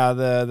 Yeah,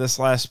 this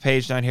last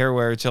page down here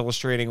where it's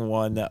illustrating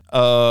one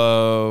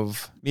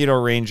of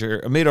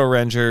Mito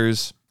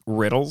Ranger's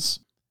riddles.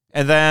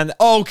 And then,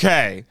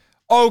 okay,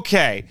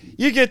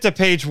 you get to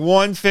page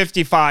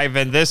 155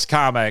 in this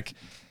comic,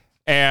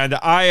 and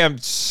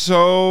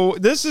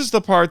this is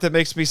the part that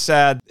makes me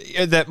sad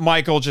that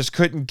Michael just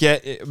couldn't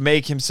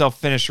make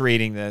himself finish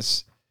reading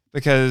this,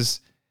 because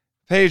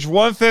page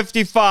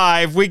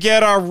 155, we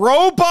get a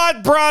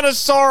robot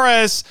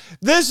brontosaurus.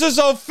 This is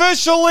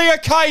officially a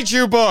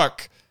kaiju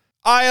book.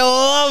 I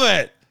love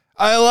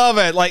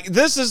it. Like,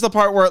 this is the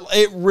part where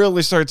it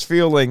really starts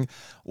feeling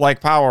like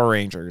Power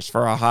Rangers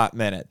for a hot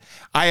minute.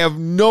 I have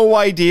no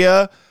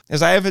idea,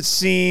 as I haven't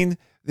seen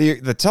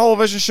the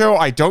television show.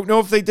 I don't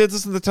know if they did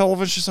this in the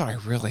television show. I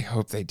really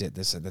hope they did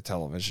this in the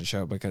television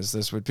show, because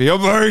this would be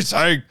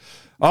amazing.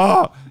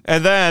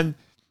 And then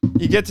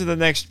you get to the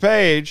next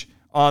page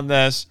on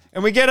this,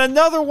 and we get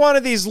another one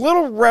of these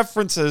little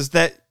references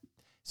that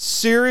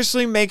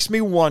seriously makes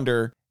me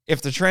wonder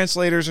if the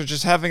translators are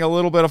just having a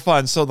little bit of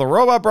fun. So the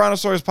robot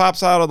brontosaurus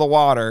pops out of the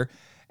water,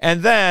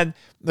 and then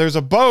there's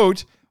a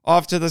boat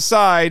off to the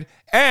side,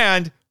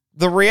 and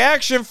the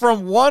reaction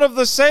from one of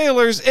the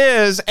sailors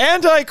is,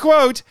 and I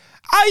quote,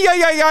 "Ay,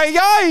 ay, ay, ay,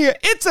 ay,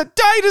 it's a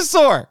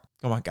dinosaur."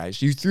 Come on,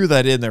 guys, you threw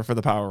that in there for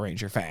the Power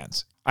Ranger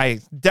fans.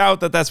 I doubt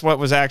that that's what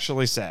was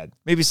actually said.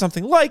 Maybe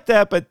something like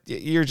that, but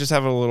you're just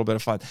having a little bit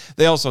of fun.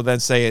 They also then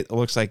say it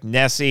looks like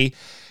Nessie.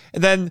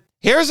 And then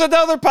here's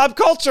another pop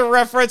culture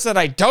reference that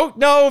I don't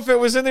know if it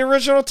was in the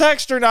original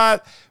text or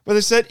not, but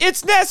they said,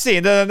 "It's Nessie."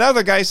 And then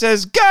another guy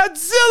says,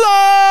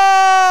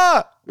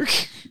 "Godzilla!"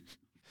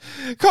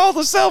 Call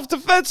the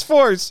self-defense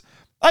force.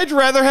 I'd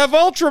rather have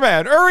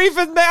Ultraman or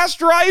even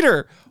Master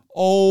Rider.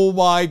 Oh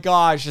my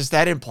gosh. Is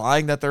that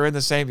implying that they're in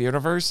the same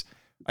universe?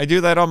 I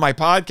do that on my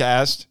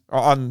podcast,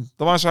 on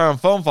the Monster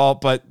Island Phone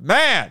Vault, but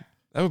man,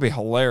 that would be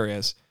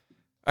hilarious.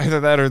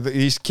 Either that or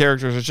these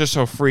characters are just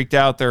so freaked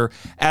out they're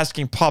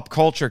asking pop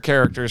culture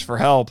characters for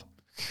help.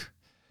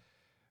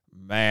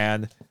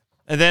 Man.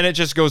 And then it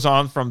just goes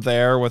on from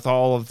there with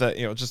all of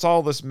the, just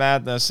all this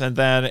madness. And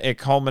then it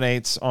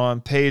culminates on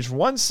page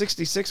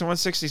 166 and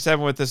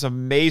 167 with this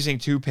amazing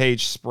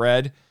 2-page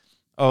spread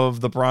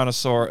of the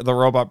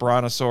robot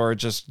Brontosaur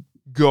just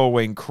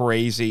going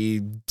crazy,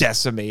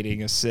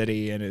 decimating a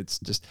city. And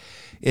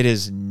it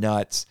is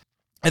nuts.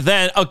 And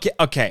then,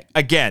 okay,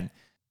 again,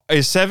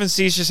 Seven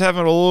Seas just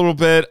having a little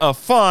bit of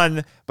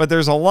fun, but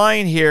there's a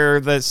line here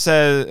that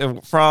says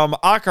from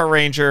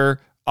Gorenger,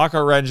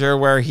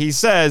 where he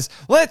says,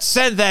 "Let's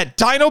send that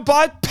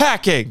Dinobot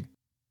packing."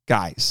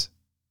 Guys.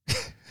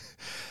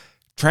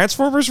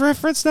 Transformers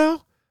reference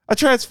now? A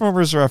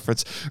Transformers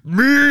reference.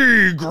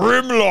 Me,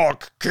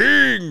 Grimlock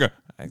King.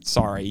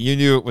 Sorry, you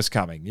knew it was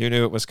coming.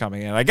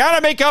 And I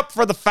gotta make up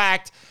for the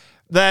fact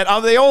that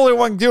I'm the only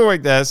one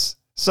doing this.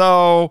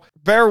 So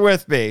bear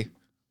with me,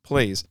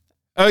 please.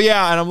 Oh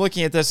yeah, and I'm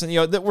looking at this, and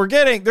that we're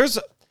getting,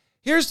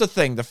 here's the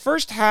thing. The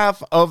first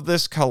half of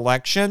this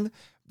collection,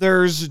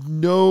 there's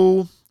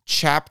no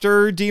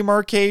chapter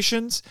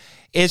demarcations.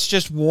 It's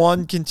just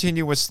one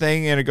continuous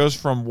thing, and it goes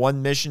from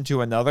one mission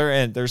to another,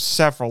 and there's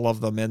several of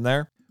them in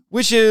there,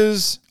 which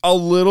is a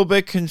little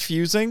bit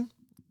confusing,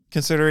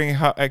 considering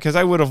how, because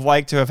I would have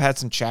liked to have had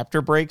some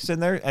chapter breaks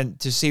in there, and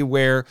to see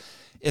where,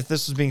 if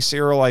this was being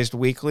serialized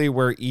weekly,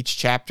 where each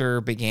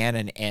chapter began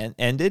and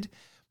ended.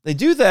 They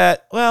do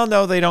that. Well,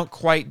 no, they don't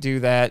quite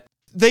do that.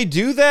 They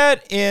do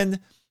that in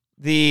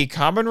the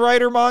Kamen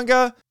Rider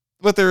manga,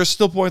 but there are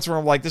still points where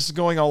I'm like, this is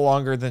going on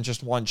longer than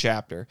just one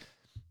chapter.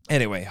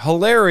 Anyway,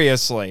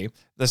 hilariously,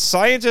 the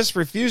scientists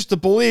refused to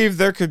believe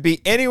there could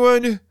be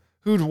anyone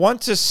who'd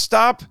want to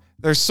stop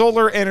their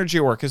solar energy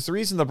work. Because the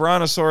reason the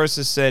Brontosaurus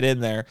is set in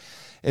there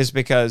is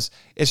because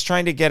it's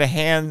trying to get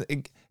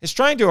it's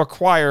trying to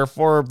acquire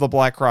for the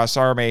Black Cross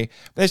Army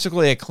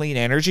basically a clean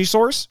energy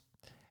source.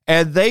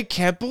 And they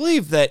can't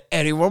believe that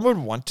anyone would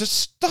want to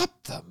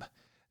stop them.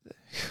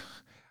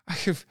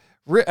 I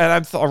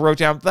wrote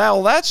down,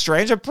 well, that's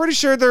strange. I'm pretty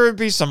sure there would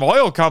be some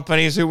oil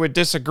companies who would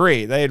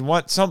disagree. They'd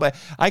want somebody.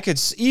 I could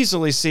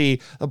easily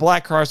see the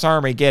Black Cross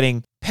Army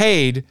getting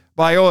paid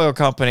by oil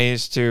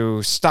companies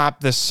to stop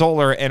this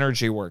solar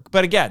energy work.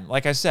 But again,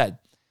 like I said,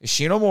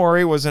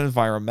 Ishinomori was an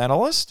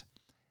environmentalist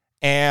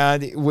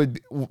and would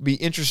be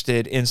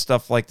interested in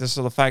stuff like this.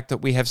 So the fact that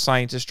we have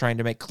scientists trying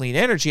to make clean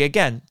energy,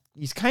 again,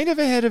 he's kind of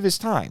ahead of his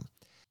time.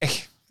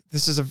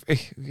 This is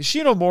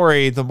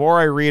Ishinomori, the more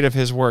I read of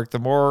his work, the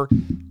more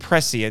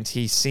prescient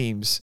he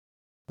seems.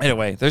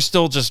 Anyway, they're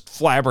still just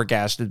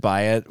flabbergasted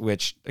by it,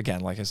 which,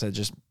 again, like I said,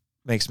 just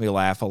makes me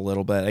laugh a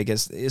little bit. I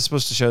guess it's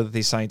supposed to show that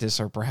these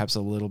scientists are perhaps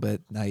a little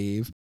bit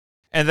naive.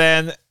 And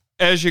then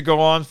as you go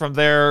on from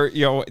there,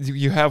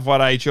 you have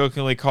what I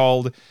jokingly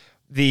called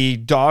the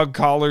dog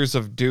collars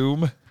of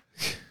doom.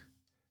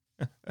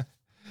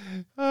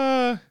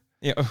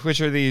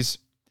 Which are these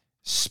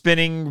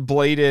spinning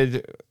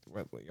bladed,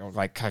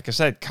 like I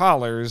said,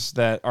 collars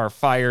that are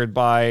fired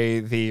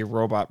by the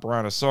robot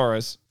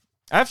Brontosaurus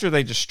after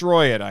they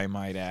destroy it, I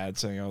might add.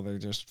 So, they're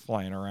just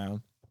flying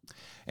around.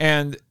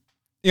 And,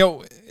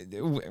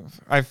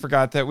 I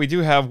forgot that we do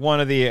have one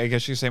of the, I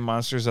guess you say,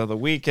 monsters of the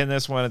week in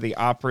this, one of the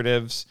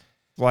operatives,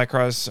 Black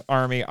Cross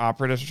Army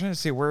operatives. I'm trying to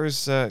see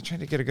trying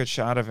to get a good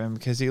shot of him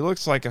because he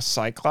looks like a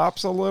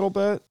Cyclops a little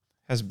bit,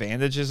 has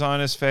bandages on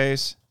his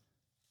face.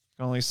 You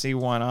can only see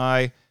one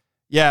eye.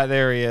 Yeah,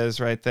 there he is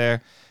right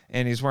there.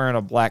 And he's wearing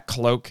a black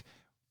cloak.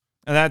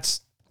 And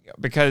that's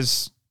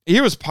because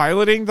he was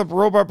piloting the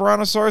robot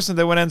Brontosaurus. And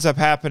then what ends up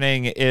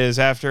happening is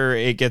after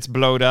it gets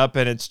blowed up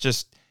and it's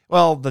just,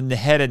 well, the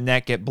head and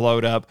neck get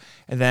blowed up.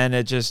 And then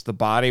it just the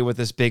body with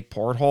this big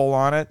porthole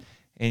on it.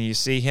 And you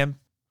see him.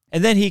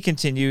 And then he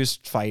continues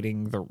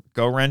fighting the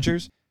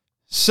Gorengers.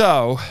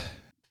 So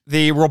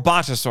the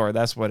Robotosaur,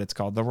 that's what it's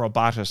called. The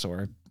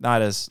Robotosaur.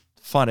 Not as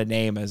fun a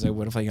name as I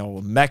would have,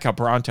 Mecha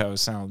Bronto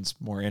sounds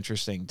more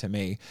interesting to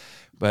me.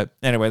 But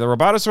anyway, the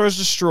Robotosaur is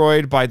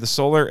destroyed by the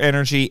solar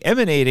energy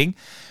emanating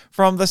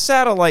from the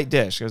satellite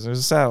dish, because there's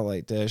a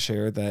satellite dish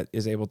here that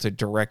is able to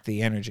direct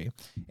the energy.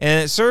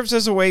 And it serves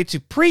as a way to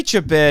preach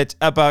a bit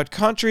about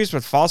countries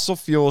with fossil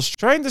fuels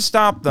trying to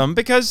stop them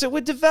because it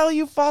would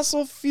devalue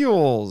fossil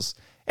fuels.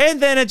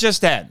 And then it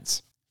just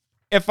ends.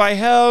 If I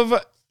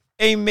have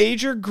a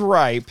major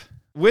gripe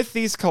with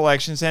these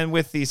collections and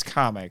with these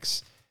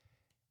comics,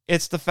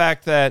 it's the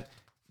fact that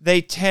they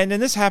tend,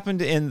 and this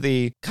happened in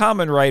the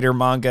Kamen Rider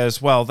manga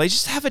as well, they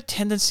just have a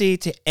tendency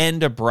to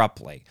end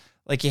abruptly.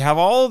 Like you have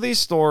all of these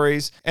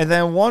stories, and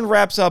then one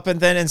wraps up, and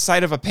then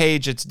inside of a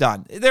page, it's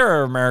done. There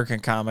are American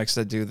comics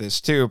that do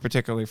this too,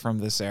 particularly from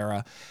this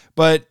era.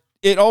 But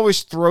it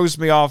always throws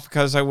me off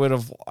because I would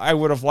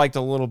have liked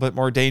a little bit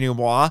more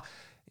denouement,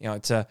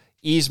 to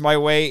ease my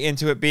way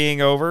into it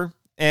being over.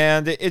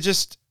 And it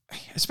just,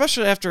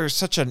 especially after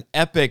such an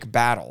epic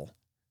battle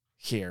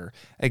here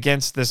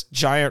against this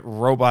giant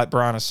robot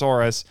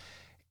brontosaurus,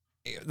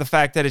 the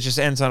fact that it just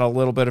ends on a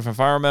little bit of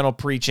environmental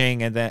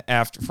preaching and then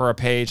after for a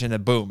page and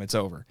then boom, it's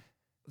over.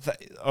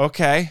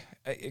 Okay.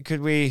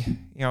 Could we,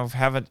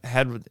 haven't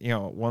had,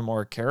 one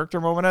more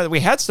character moment? We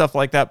had stuff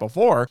like that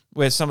before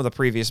with some of the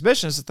previous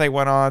missions that they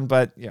went on,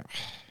 but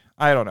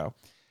I don't know.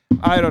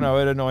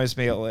 It annoys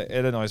me.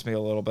 It annoys me a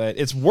little bit.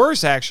 It's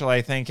worse, actually,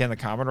 I think, in the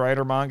Kamen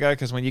Rider manga,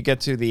 because when you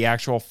get to the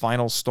actual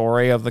final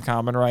story of the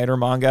Kamen Rider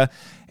manga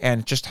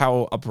and just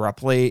how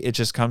abruptly it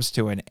just comes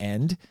to an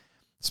end,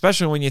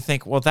 especially when you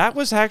think, well, that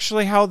was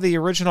actually how the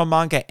original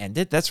manga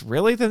ended. That's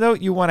really the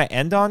note you want to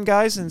end on,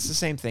 guys. And it's the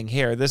same thing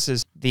here. This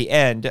is the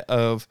end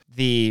of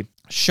the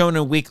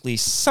Shonen Weekly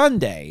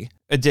Sunday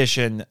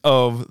edition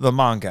of the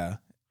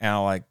manga. And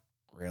I'm like,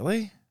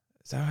 really?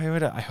 Is that how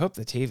I hope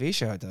the TV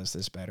show does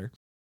this better.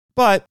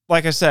 But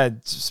like I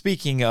said,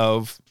 speaking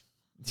of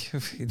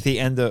the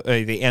end of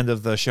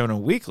the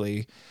Shonen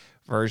Weekly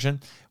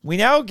version, we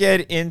now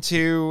get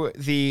into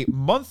the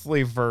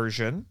monthly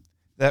version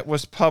that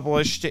was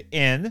published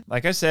in,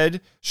 like I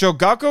said,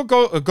 Shogaku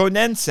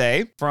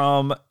Gonensei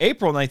from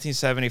April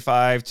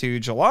 1975 to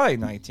July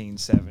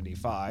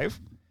 1975.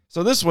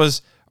 So this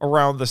was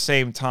around the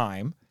same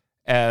time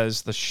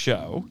as the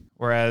show,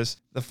 whereas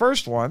the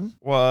first one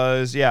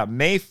was,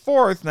 May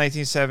 4th,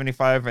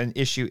 1975, and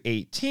issue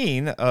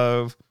 18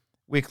 of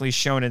Weekly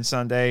Shonen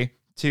Sunday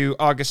to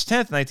August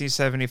 10th,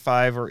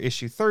 1975, or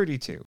issue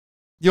 32.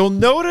 You'll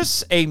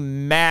notice a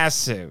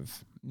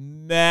massive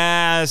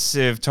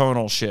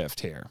tonal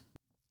shift here.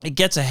 It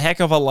gets a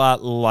heck of a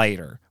lot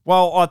lighter.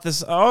 Well,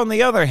 on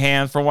the other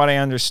hand, from what I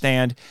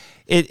understand,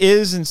 it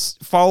is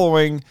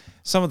following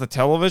some of the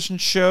television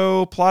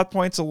show plot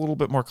points a little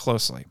bit more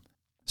closely.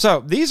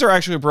 So these are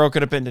actually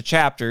broken up into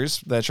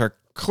chapters that are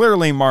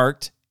clearly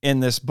marked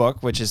in this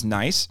book, which is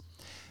nice.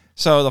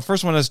 So the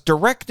first one is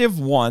Directive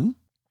 1,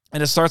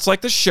 and it starts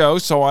like the show,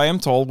 so I am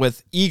told,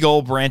 with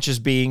Eagle branches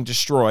being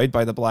destroyed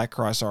by the Black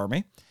Cross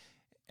Army.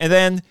 And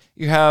then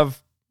you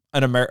have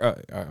an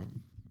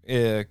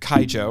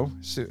Kaijo,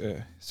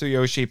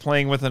 Tsuyoshi,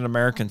 playing with an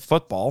American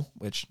football,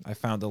 which I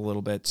found a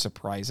little bit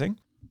surprising.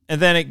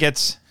 And then it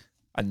gets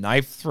a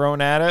knife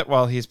thrown at it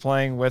while he's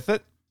playing with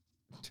it.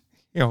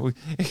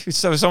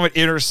 So someone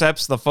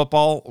intercepts the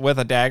football with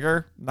a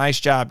dagger.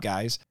 Nice job,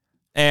 guys.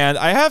 And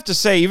I have to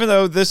say, even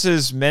though this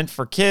is meant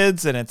for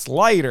kids and it's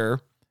lighter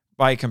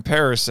by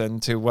comparison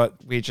to what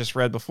we just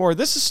read before,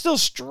 this is still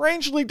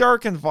strangely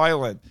dark and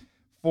violent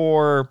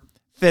for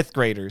fifth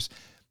graders.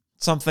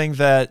 Something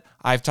that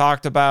I've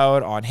talked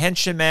about on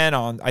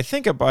Henshinmen, I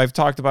think I've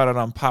talked about it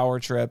on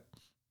Power Trip.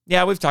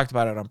 Yeah, we've talked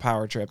about it on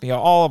Power Trip.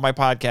 All of my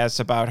podcasts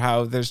about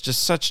how there's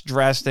just such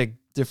drastic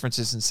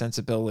differences in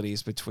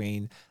sensibilities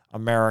between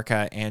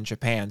America and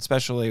Japan,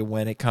 especially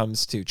when it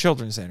comes to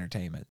children's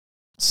entertainment.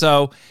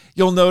 So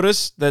you'll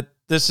notice that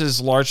this is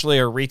largely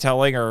a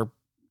retelling, or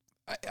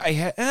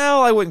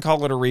I wouldn't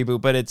call it a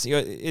reboot, but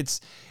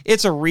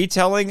it's a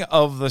retelling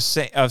of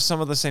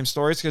some of the same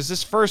stories, because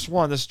this first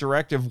one, this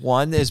Directive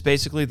 1, is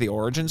basically the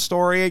origin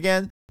story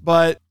again,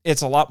 but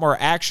it's a lot more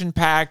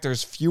action-packed.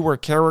 There's fewer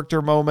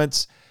character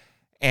moments,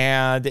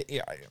 and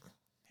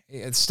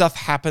stuff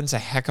happens a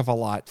heck of a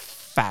lot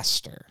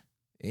faster.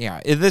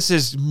 This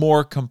is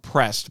more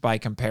compressed by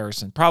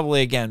comparison,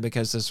 probably again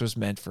because this was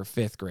meant for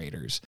fifth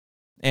graders.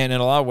 And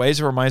in a lot of ways,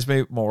 it reminds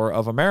me more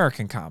of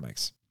American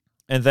comics.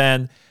 And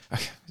then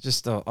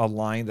just a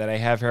line that I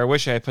have here. I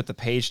wish I had put the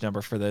page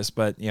number for this,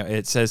 but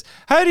it says,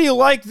 "How do you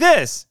like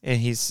this?"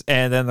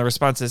 And then the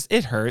response is,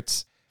 "It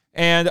hurts."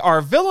 And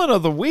our villain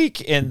of the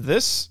week in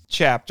this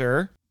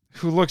chapter,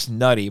 who looks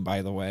nutty,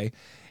 by the way,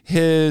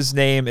 his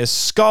name is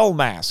Skull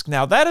Mask.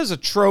 Now, that is a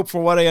trope,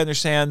 for what I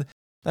understand.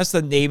 That's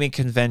the naming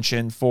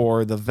convention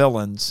for the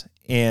villains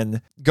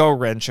in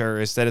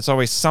Gorenger, is that it's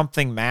always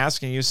something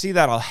mask, and you see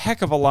that a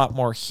heck of a lot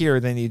more here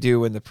than you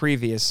do in the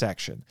previous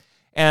section.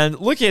 And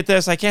looking at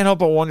this, I can't help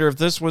but wonder if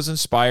this was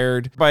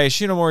inspired by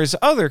Ishinomori's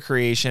other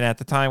creation at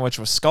the time, which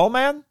was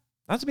Skullman,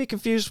 not to be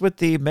confused with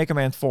the Mega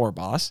Man 4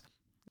 boss.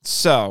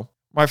 So,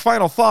 my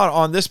final thought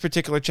on this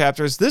particular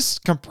chapter is this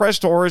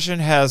compressed origin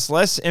has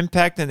less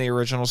impact than the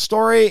original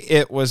story.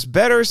 It was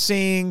better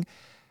seeing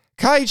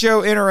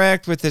Kaijo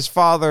interact with his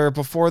father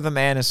before the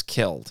man is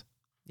killed.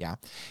 Yeah,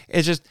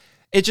 it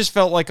just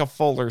felt like a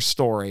fuller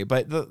story.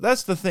 But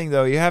that's the thing,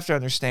 though. You have to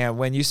understand,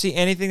 when you see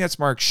anything that's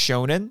marked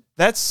shonen,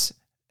 that's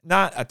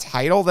not a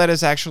title that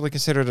is actually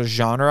considered a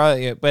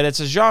genre, but it's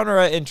a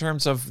genre in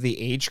terms of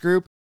the age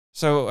group.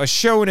 So a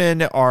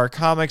shonen are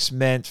comics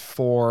meant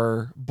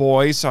for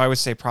boys, so I would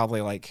say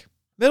probably like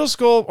middle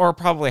school or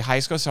probably high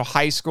school. So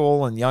high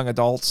school and young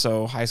adults,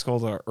 so high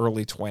school to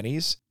early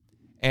 20s.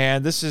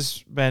 And this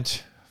is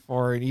meant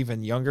for an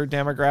even younger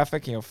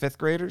demographic, fifth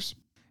graders.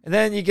 And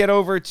then you get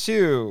over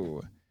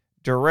to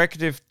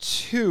Directive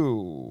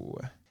 2.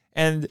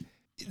 And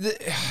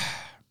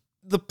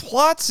the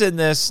plots in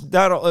this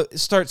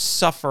start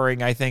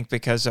suffering, I think,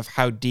 because of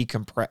how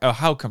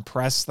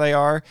compressed they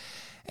are.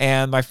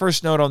 And my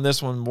first note on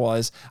this one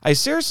was, I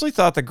seriously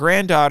thought the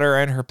granddaughter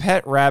and her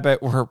pet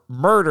rabbit were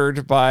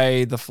murdered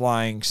by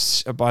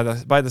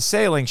the by the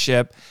sailing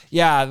ship.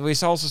 Yeah, we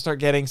also start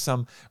getting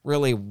some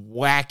really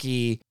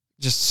wacky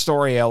just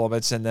story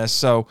elements in this.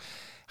 So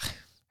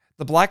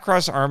the Black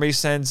Cross Army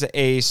sends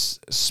a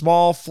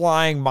small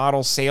flying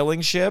model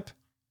sailing ship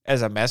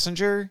as a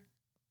messenger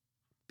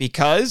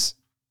because,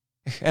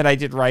 and I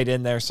did write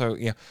in there, so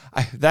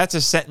that's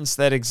a sentence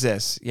that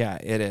exists. Yeah,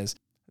 it is.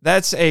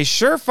 That's a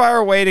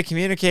surefire way to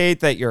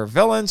communicate that your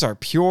villains are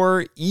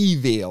pure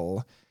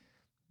evil.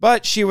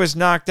 But she was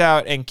knocked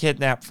out and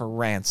kidnapped for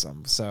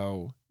ransom.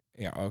 So,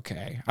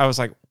 okay. I was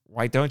like,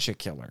 why don't you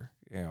kill her?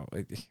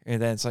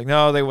 And then it's like,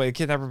 no, they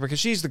kidnap her because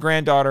she's the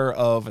granddaughter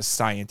of a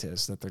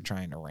scientist that they're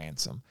trying to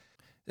ransom.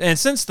 And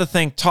since the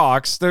thing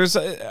talks,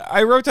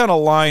 I wrote down a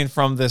line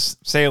from this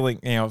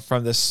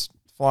from this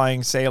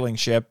flying sailing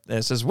ship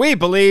that says, we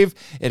believe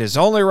it is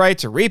only right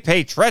to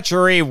repay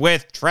treachery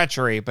with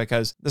treachery,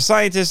 because the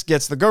scientist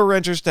gets the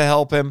Gorengers to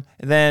help him,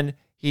 and then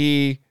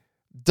he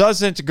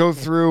doesn't go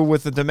through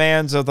with the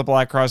demands of the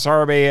Black Cross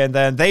Army, and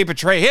then they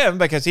betray him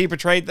because he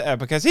betrayed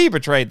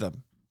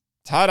them.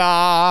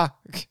 Ta-da!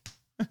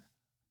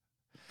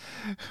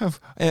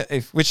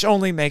 Which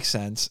only makes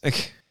sense.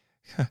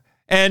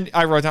 And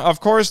I wrote down,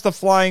 of course, the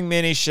flying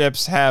mini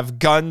ships have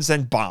guns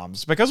and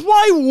bombs, because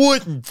why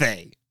wouldn't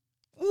they?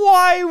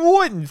 Why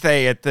wouldn't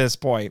they at this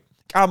point?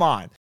 Come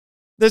on.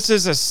 This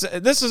is a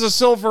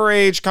Silver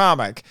Age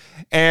comic,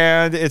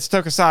 and it's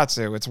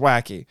tokusatsu. It's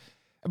wacky.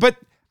 But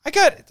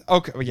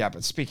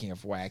but speaking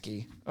of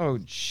wacky, oh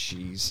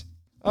jeez.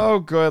 Oh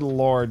good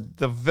lord,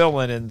 the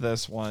villain in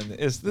this one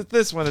this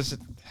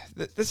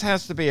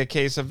has to be a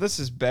case of this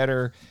is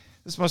better.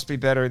 This must be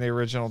better in the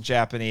original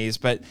Japanese,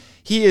 but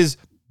he is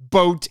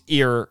boat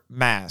ear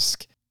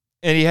mask.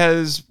 And he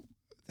has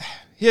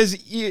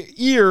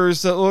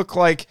ears that look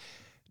like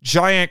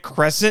giant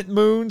crescent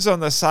moons on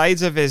the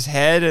sides of his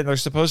head, and they're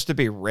supposed to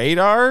be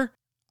radar.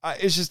 And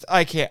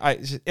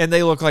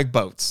they look like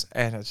boats,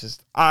 and it's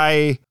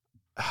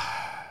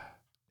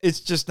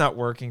just not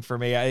working for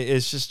me.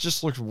 It's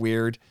just looks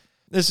weird.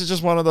 This is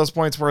just one of those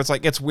points where it's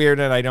like, it's weird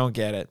and I don't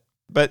get it.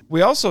 But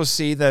we also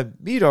see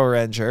that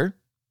Gorenger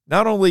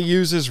not only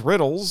uses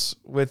riddles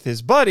with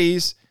his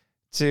buddies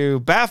to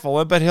baffle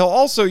him, but he'll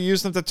also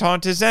use them to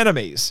taunt his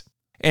enemies.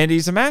 And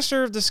he's a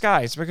master of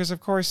disguise, because of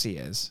course he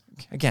is.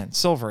 Again,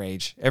 Silver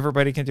Age.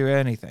 Everybody can do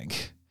anything.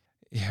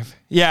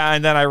 Yeah,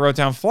 and then I wrote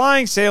down,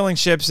 flying sailing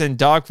ships and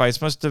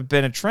dogfights must have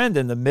been a trend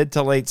in the mid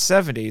to late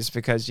 70s,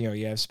 because,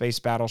 you have Space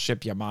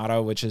Battleship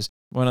Yamato, which is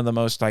one of the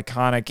most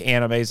iconic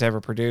animes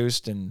ever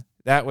produced, and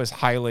that was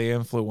highly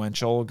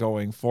influential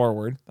going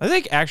forward. I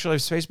think actually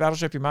Space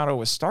Battleship Yamato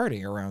was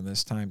starting around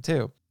this time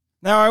too.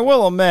 Now, I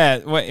will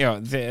admit,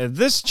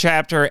 this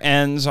chapter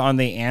ends on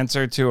the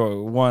answer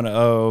to one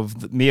of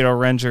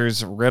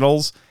Gorenger's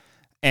riddles,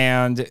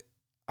 and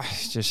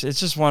it's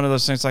just one of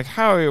those things, like,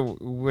 how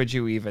would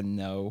you even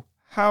know?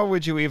 How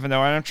would you even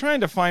know? And I'm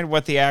trying to find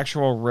what the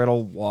actual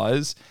riddle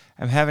was.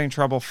 I'm having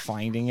trouble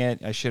finding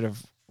it. I should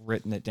have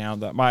written it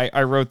down.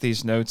 I wrote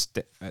these notes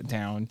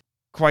down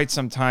quite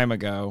some time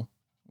ago,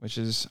 which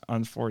is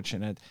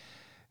unfortunate.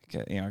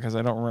 Because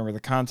I don't remember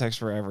the context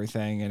for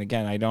everything. And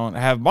again, I don't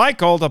have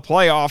Michael to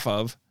play off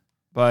of,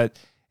 but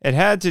it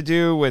had to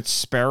do with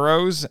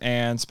sparrows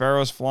and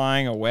sparrows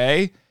flying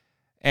away,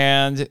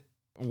 and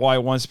why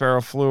one sparrow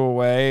flew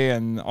away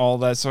and all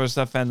that sort of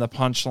stuff. And the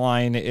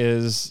punchline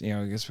is,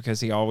 it's because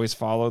he always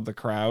followed the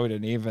crowd,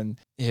 and even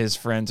his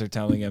friends are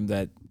telling him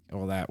that,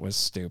 that was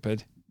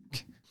stupid.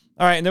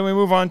 All right. And then we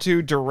move on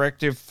to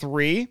Directive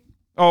 3.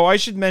 Oh, I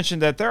should mention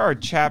that there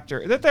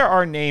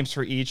are names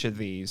for each of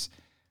these.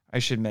 I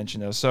should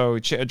mention those. So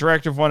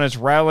Directive 1 is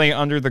rallying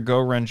under the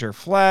Gorenger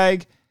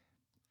flag,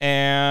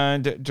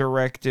 and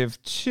Directive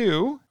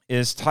 2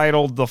 is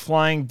titled The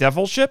Flying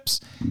Devil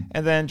Ships,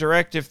 and then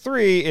Directive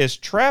 3 is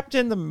Trapped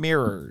in the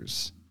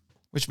Mirrors,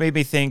 which made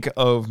me think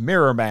of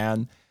Mirror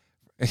Man,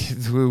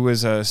 who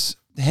was a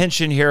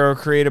henshin hero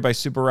created by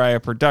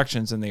Tsuburaya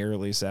Productions in the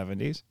early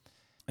 70s.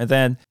 And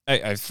then,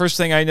 first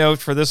thing I note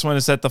for this one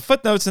is that the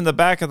footnotes in the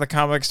back of the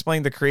comic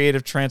explain the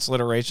creative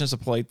transliterations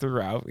applied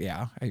throughout.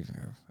 Yeah,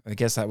 I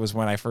guess that was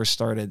when I first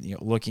started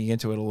looking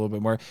into it a little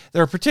bit more.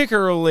 They're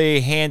particularly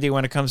handy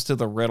when it comes to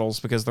the riddles,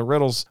 because the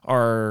riddles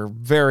are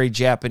very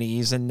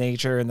Japanese in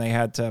nature, and they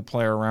had to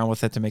play around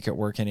with it to make it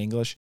work in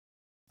English.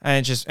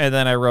 And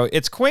then I wrote,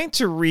 it's quaint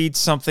to read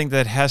something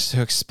that has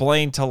to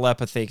explain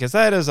telepathy, because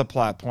that is a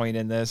plot point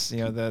in this.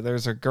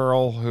 There's a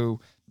girl who...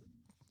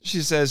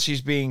 she says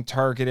she's being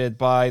targeted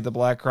by the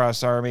Black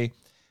Cross Army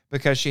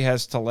because she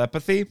has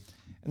telepathy.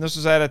 And this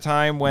was at a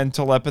time when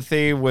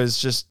telepathy was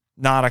just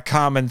not a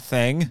common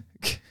thing.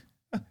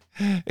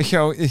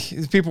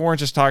 People weren't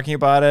just talking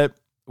about it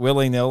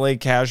willy-nilly,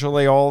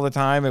 casually all the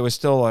time. It was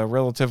still a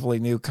relatively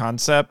new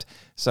concept,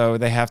 so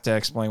they have to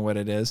explain what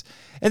it is.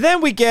 And then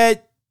we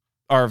get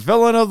our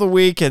villain of the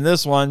week in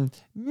this one,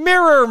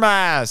 Mirror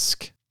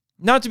Mask.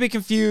 Not to be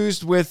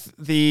confused with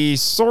the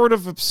sort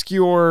of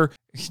obscure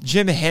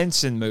Jim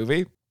Henson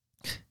movie.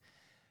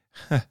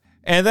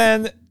 And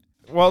then,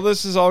 while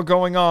this is all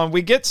going on,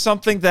 we get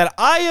something that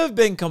I have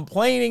been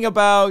complaining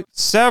about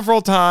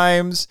several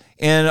times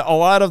in a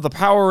lot of the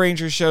Power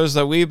Rangers shows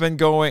that we've been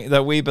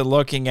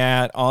looking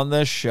at on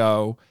this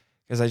show,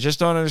 because I just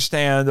don't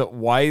understand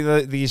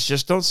why these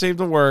just don't seem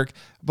to work.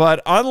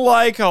 But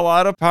unlike a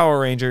lot of Power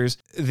Rangers,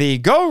 the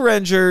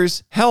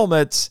Gorengers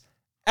helmets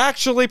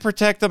actually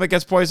protect them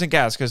against poison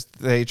gas, because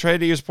they tried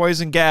to use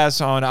poison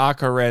gas on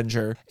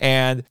Gorenger,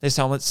 and this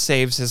helmet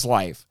saves his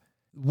life.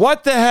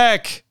 What the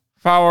heck,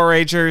 Power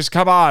Rangers?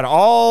 Come on.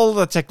 All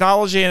the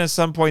technology and at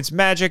some points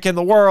magic in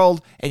the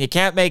world, and you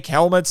can't make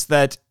helmets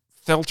that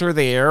filter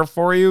the air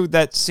for you?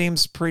 That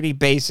seems pretty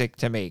basic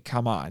to me.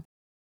 Come on.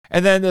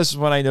 And then this is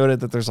when I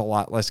noted that there's a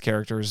lot less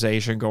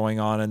characterization going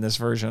on in this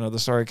version of the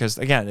story, because,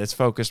 again, it's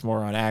focused more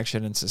on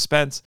action and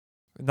suspense.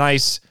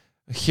 Nice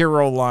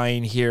hero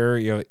line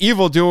here.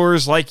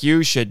 Evildoers like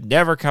you should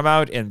never come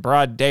out in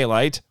broad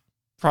daylight.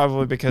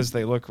 Probably because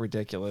they look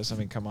ridiculous. I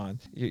mean, come on.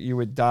 You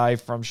would die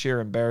from sheer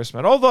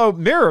embarrassment. Although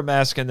Mirror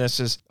Mask in this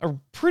is a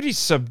pretty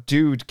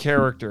subdued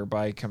character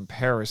by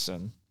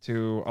comparison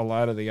to a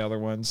lot of the other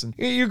ones. And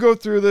you go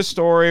through the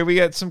story, we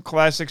get some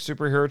classic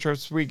superhero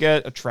tropes. We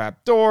get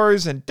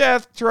trapdoors and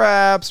death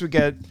traps. We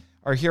get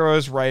our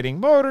heroes riding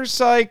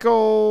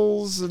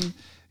motorcycles and,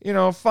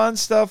 fun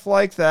stuff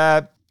like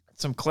that.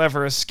 Some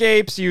clever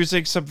escapes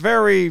using some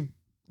very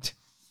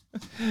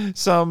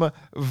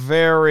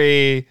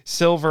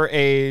Silver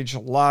Age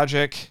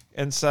logic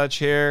and such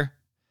here.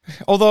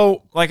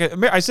 Although, like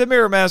I said,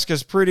 Mirror Mask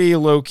is pretty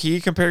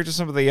low-key compared to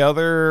some of the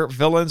other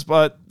villains,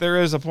 but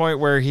there is a point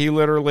where he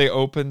literally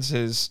opens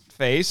his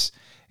face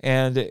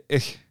and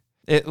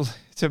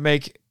to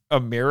make a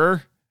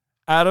mirror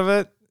out of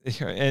it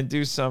and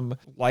do some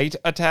light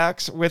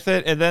attacks with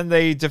it, and then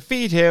they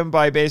defeat him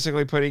by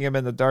basically putting him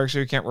in the dark so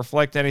he can't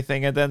reflect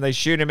anything, and then they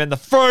shoot him in the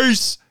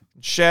face,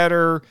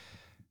 shatter.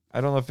 I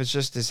don't know if it's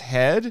just his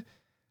head,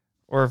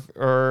 or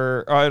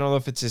I don't know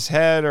if it's his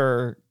head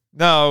or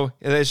no,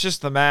 it's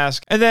just the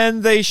mask. And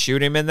then they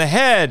shoot him in the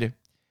head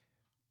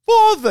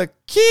for the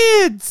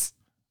kids.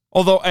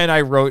 Although, and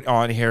I wrote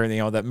on here,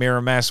 that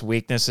Mirror Mask's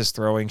weakness is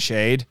throwing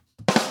shade.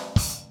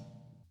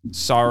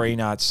 Sorry,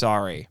 not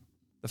sorry.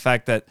 The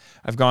fact that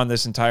I've gone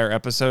this entire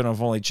episode and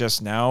I've only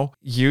just now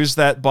used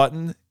that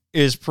button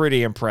is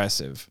pretty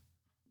impressive.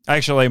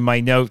 Actually,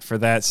 my note for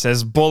that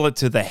says bullet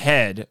to the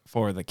head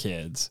for the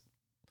kids.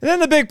 And then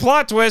the big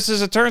plot twist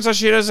is it turns out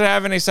she doesn't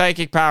have any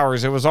psychic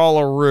powers. It was all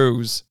a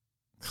ruse.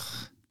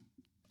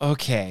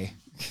 Okay.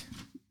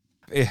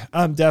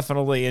 I'm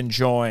definitely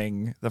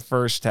enjoying the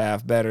first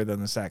half better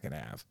than the second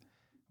half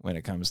when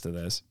it comes to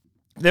this.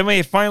 Then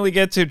we finally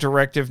get to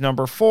directive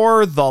number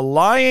 4, The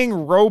Lying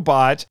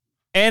Robot.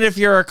 And if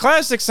you're a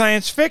classic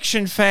science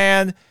fiction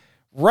fan,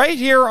 right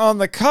here on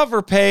the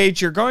cover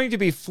page, you're going to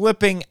be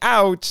flipping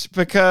out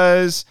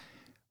because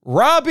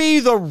Robbie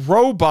the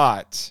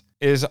Robot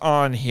is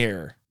on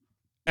here.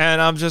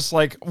 And I'm just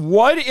like,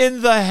 what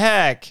in the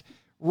heck?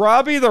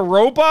 Robbie the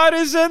Robot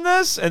is in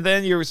this? And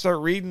then you start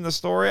reading the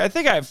story. I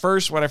think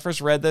when I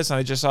first read this and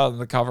I just saw it on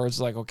the cover, it's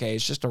like, okay,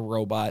 it's just a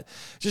robot.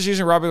 Just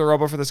using Robbie the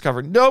Robot for this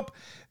cover. Nope.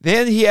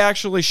 Then he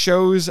actually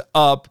shows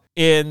up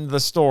in the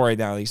story.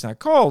 Now, he's not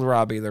called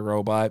Robbie the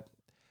Robot,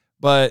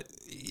 but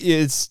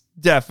it's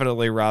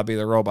definitely Robbie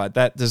the Robot.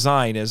 That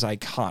design is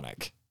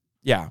iconic.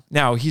 Yeah.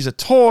 Now, he's a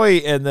toy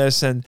in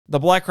this, and the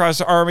Black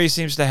Cross Army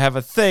seems to have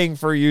a thing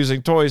for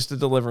using toys to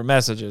deliver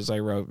messages, I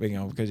wrote,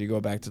 because you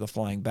go back to the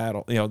flying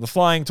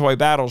toy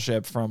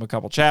battleship from a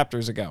couple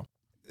chapters ago.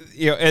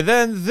 And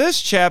then this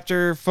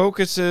chapter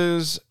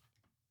focuses...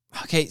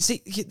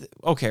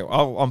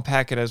 I'll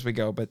unpack it as we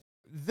go, but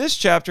this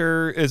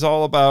chapter is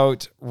all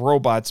about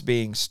robots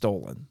being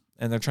stolen,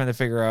 and they're trying to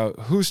figure out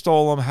who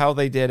stole them, how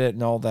they did it,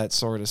 and all that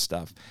sort of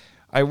stuff.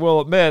 I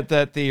will admit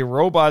that the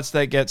robots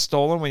that get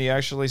stolen, when you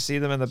actually see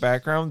them in the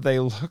background, they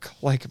look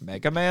like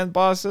Mega Man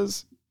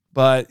bosses.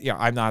 But,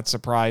 I'm not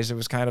surprised. It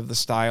was kind of the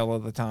style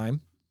of the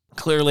time.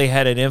 Clearly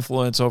had an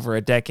influence over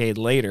a decade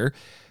later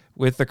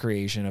with the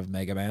creation of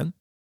Mega Man.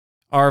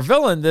 Our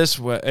villain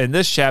in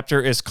this chapter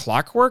is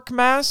Clockwork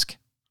Mask,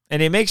 and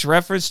he makes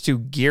reference to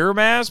Gear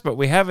Mask, but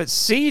we haven't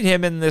seen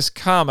him in this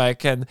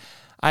comic, and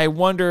I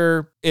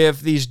wonder if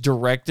these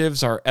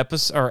directives are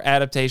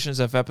adaptations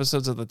of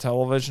episodes of the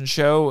television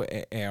show,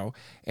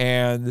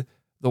 and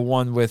the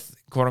one with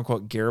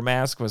quote-unquote Gear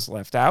Mask was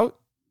left out.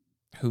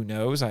 Who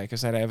knows? Like I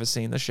said, I haven't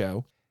seen the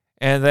show.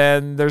 And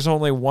then there's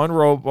only one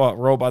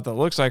robot that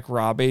looks like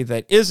Robbie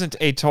that isn't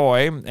a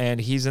toy,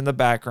 and he's in the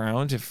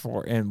background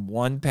in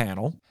one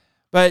panel.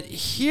 But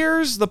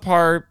here's the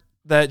part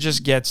that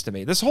just gets to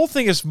me. This whole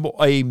thing is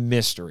a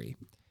mystery.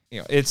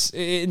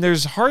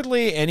 There's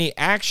hardly any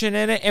action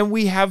in it, and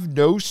we have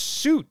no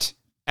suit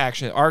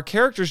action. Our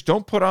characters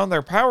don't put on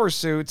their power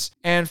suits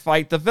and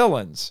fight the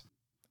villains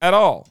at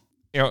all.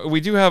 We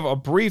do have a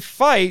brief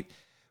fight,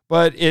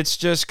 but it's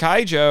just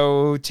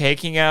Kaijo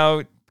taking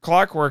out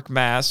Clockwork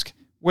Mask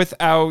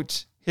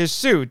without his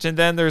suit. And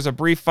then there's a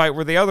brief fight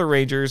where the other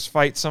Rangers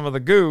fight some of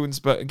the goons,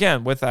 but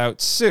again, without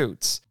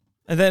suits.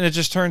 And then it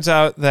just turns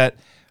out that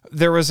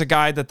there was a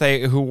guy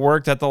who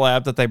worked at the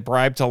lab that they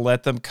bribed to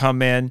let them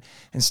come in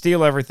and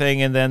steal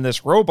everything. And then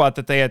this robot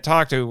that they had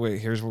talked to,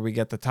 here's where we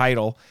get the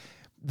title,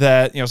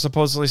 that,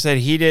 supposedly said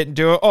he didn't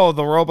do it. Oh,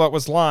 the robot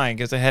was lying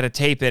because it had a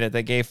tape in it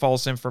that gave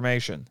false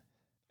information.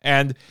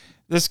 And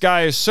this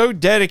guy is so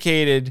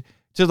dedicated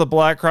to the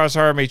Black Cross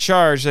Army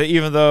charge that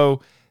even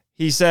though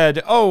he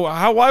said,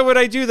 why would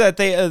I do that?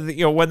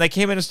 They, when they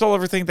came in and stole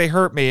everything, they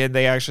hurt me. And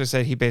they actually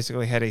said he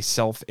basically had a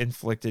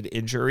self-inflicted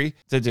injury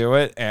to do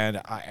it. And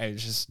I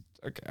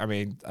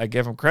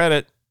give him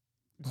credit.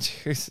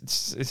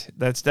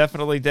 That's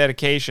definitely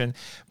dedication.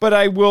 But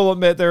I will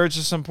admit there are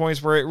just some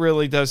points where it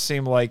really does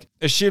seem like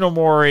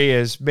Ishinomori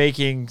is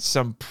making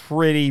some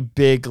pretty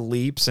big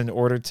leaps in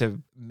order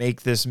to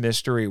make this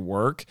mystery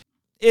work.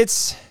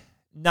 It's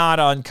not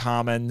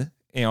uncommon,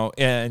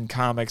 in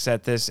comics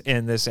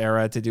in this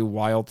era to do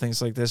wild things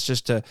like this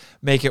just to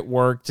make it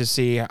work, to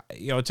see,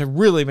 to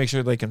really make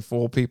sure they can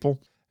fool people.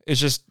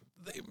 It's just,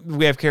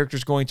 we have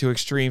characters going to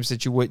extremes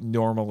that you wouldn't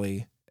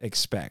normally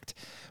expect.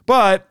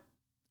 But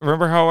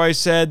remember how I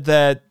said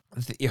that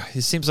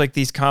it seems like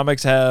these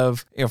comics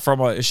have, from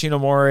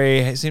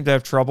Ishinomori, seem to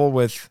have trouble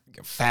with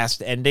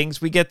fast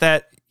endings. We get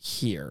that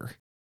here.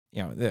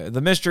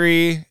 The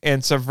mystery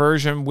and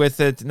subversion with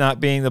it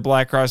not being the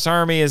Black Cross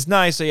Army is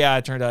nice. So yeah,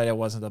 it turned out it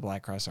wasn't the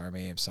Black Cross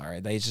Army. I'm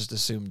sorry. They just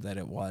assumed that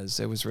it was.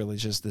 It was really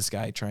just this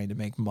guy trying to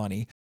make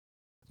money.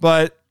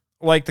 But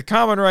like the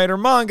Kamen Rider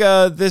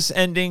manga, this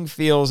ending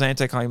feels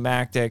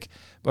anticlimactic,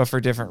 but for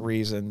different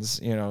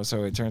reasons,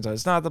 so it turns out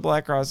it's not the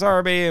Black Cross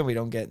Army and we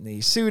don't get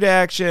any suit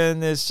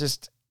action. It's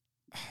just,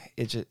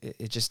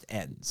 it just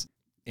ends,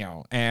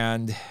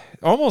 and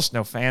almost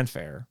no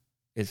fanfare,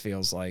 it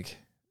feels like.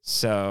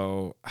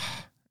 So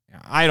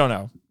I don't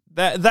know.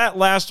 That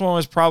last one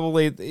was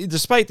probably,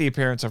 despite the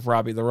appearance of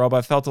Robbie the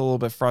Robot, felt a little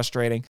bit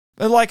frustrating.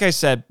 But like I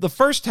said, the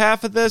first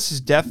half of this is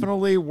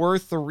definitely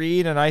worth the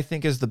read, and I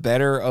think is the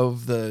better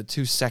of the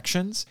two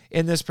sections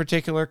in this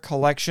particular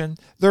collection.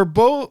 They're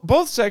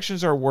both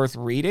sections are worth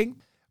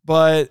reading,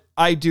 but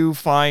I do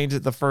find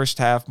the first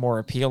half more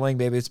appealing.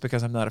 Maybe it's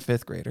because I'm not a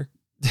fifth grader.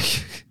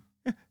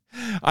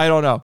 I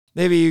don't know.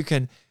 Maybe you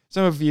can,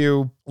 some of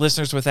you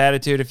listeners with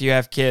attitude, if you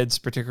have kids,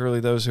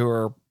 particularly those who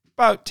are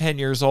about 10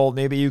 years old,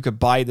 maybe you could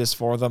buy this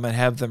for them and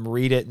have them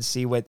read it and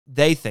see what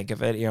they think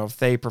of it, if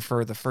they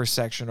prefer the first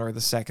section or the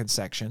second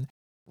section.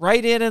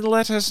 Write in and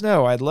let us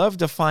know. I'd love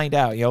to find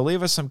out.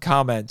 Leave us some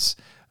comments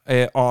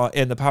in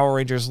the Power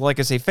Rangers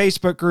Legacy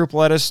Facebook group.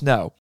 Let us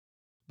know.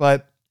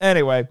 But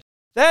anyway,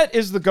 that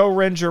is the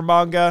Gorenger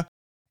manga.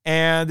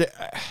 And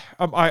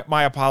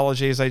my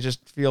apologies. I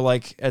just feel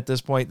like at this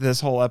point, this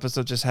whole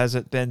episode just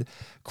hasn't been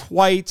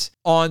quite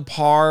on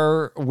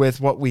par with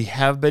what we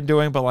have been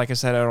doing. But like I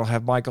said, I don't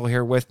have Michael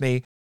here with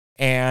me.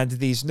 And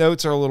these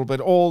notes are a little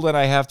bit old, and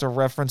I have to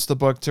reference the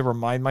book to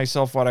remind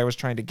myself what I was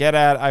trying to get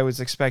at. I was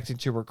expecting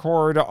to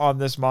record on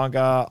this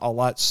manga a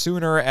lot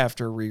sooner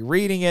after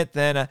rereading it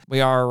than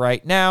we are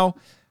right now.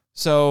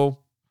 So,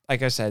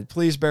 like I said,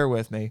 please bear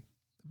with me.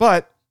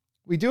 But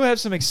we do have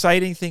some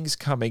exciting things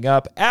coming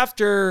up.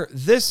 After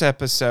this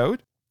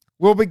episode,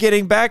 we'll be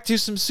getting back to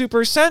some Super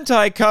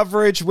Sentai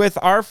coverage with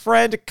our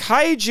friend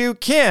Kaiju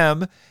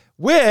Kim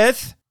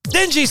with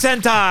Denji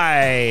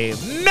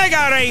Sentai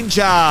Mega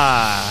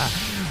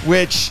Ranger,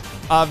 which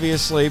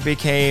obviously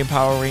became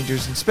Power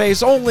Rangers in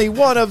Space, only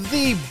one of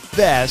the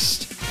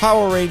best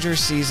Power Rangers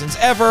seasons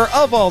ever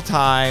of all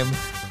time.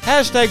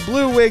 Hashtag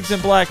blue wigs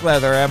and black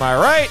leather. Am I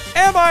right?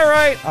 Am I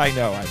right? I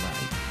know I'm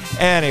right.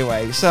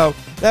 Anyway, so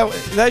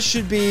that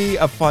should be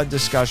a fun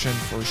discussion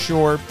for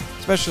sure,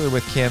 especially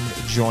with Kim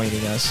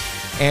joining us.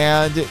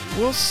 And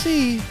we'll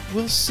see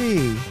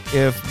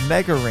if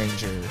Mega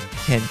Ranger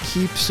can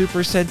keep Super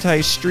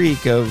Sentai's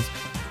streak of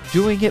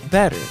doing it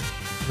better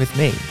with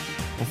me.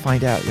 We'll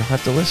find out. You'll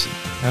have to listen.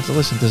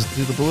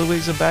 Do the blue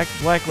wigs and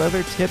black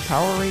leather tip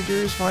Power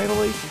Rangers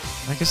finally?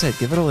 Like I said,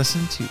 give it a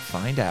listen to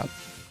find out.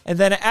 And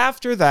then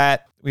after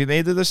that, we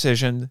made the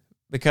decision,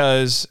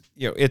 because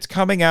it's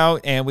coming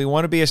out and we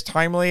want to be as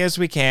timely as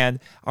we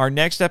can. Our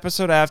next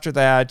episode after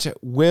that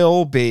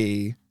will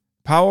be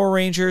Power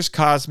Rangers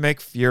Cosmic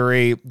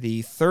Fury,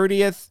 the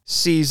 30th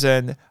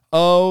season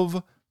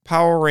of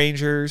Power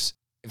Rangers.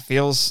 It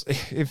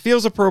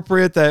feels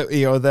appropriate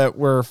that that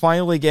we're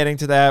finally getting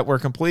to that. We're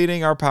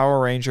completing our Power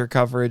Ranger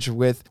coverage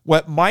with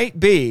what might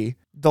be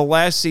the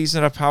last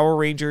season of Power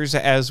Rangers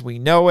as we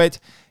know it.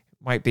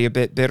 Might be a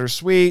bit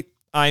bittersweet.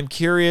 I'm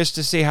curious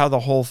to see how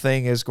the whole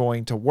thing is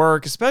going to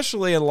work,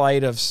 especially in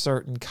light of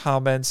certain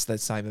comments that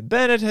Simon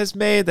Bennett has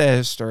made that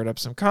has stirred up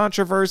some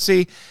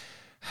controversy.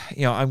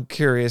 I'm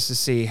curious to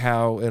see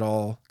how it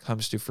all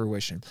comes to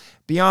fruition.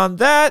 Beyond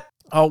that,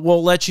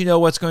 we'll let you know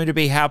what's going to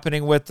be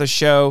happening with the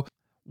show.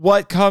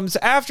 What comes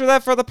after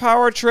that for the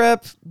Power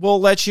Trip,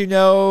 we'll let you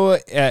know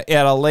at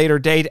a later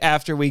date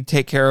after we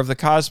take care of the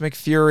Cosmic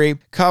Fury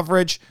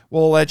coverage.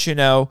 We'll let you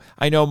know.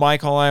 I know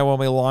Michael and I, when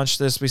we launched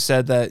this, we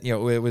said that it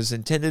was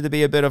intended to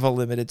be a bit of a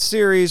limited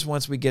series.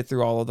 Once we get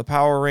through all of the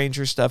Power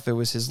Ranger stuff, it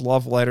was his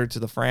love letter to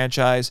the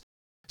franchise.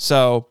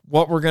 So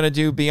what we're going to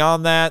do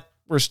beyond that,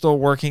 We're still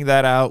working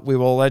that out. We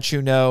will let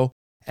you know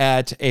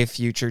at a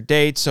future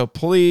date, so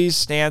please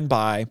stand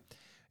by.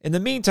 In the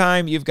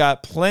meantime, you've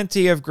got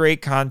plenty of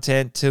great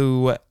content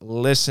to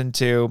listen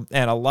to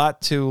and a lot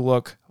to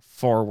look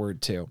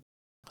forward to.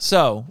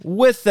 So,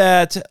 with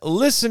that,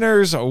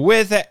 listeners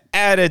with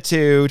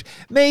attitude,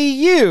 may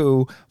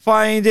you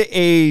find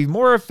a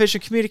more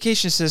efficient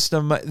communication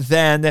system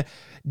than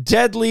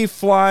deadly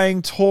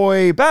flying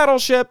toy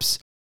battleships,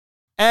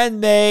 and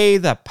may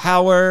the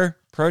power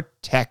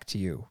protect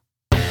you.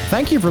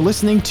 Thank you for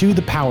listening to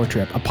The Power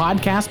Trip, a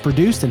podcast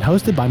produced and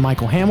hosted by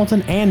Michael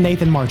Hamilton and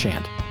Nathan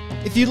Marchand.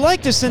 If you'd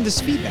like to send us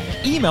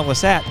feedback, email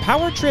us at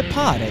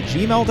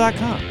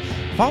powertrippod@gmail.com.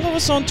 Follow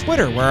us on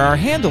Twitter, where our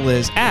handle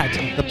is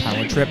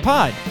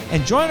 @ThePowerTripPod,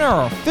 and join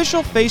our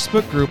official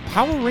Facebook group,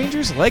 Power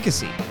Rangers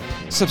Legacy.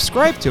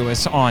 Subscribe to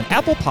us on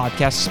Apple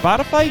Podcasts,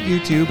 Spotify,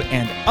 YouTube,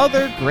 and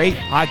other great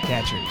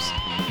podcatchers.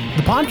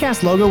 The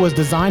podcast logo was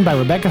designed by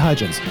Rebecca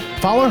Hudgens.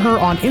 Follow her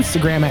on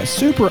Instagram at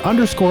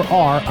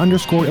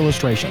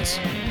super_R_illustrations.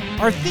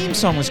 Our theme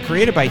song was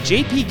created by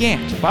JP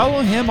Gant.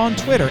 Follow him on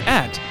Twitter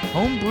at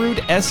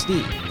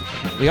HomebrewedSD.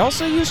 We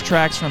also use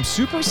tracks from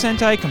Super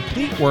Sentai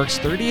Complete Works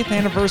 30th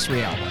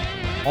Anniversary album.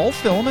 All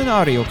film and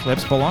audio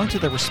clips belong to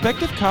their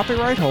respective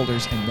copyright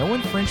holders, and no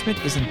infringement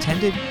is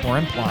intended or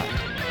implied.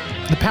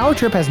 The Power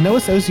Trip has no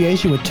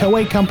association with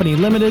Toei Company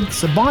Limited,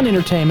 Saban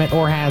Entertainment,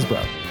 or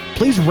Hasbro.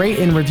 Please rate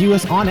and review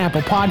us on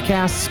Apple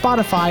Podcasts,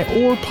 Spotify,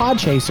 or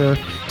Podchaser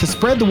to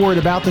spread the word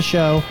about the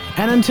show.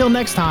 And until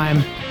next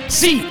time,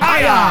 see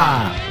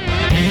ya!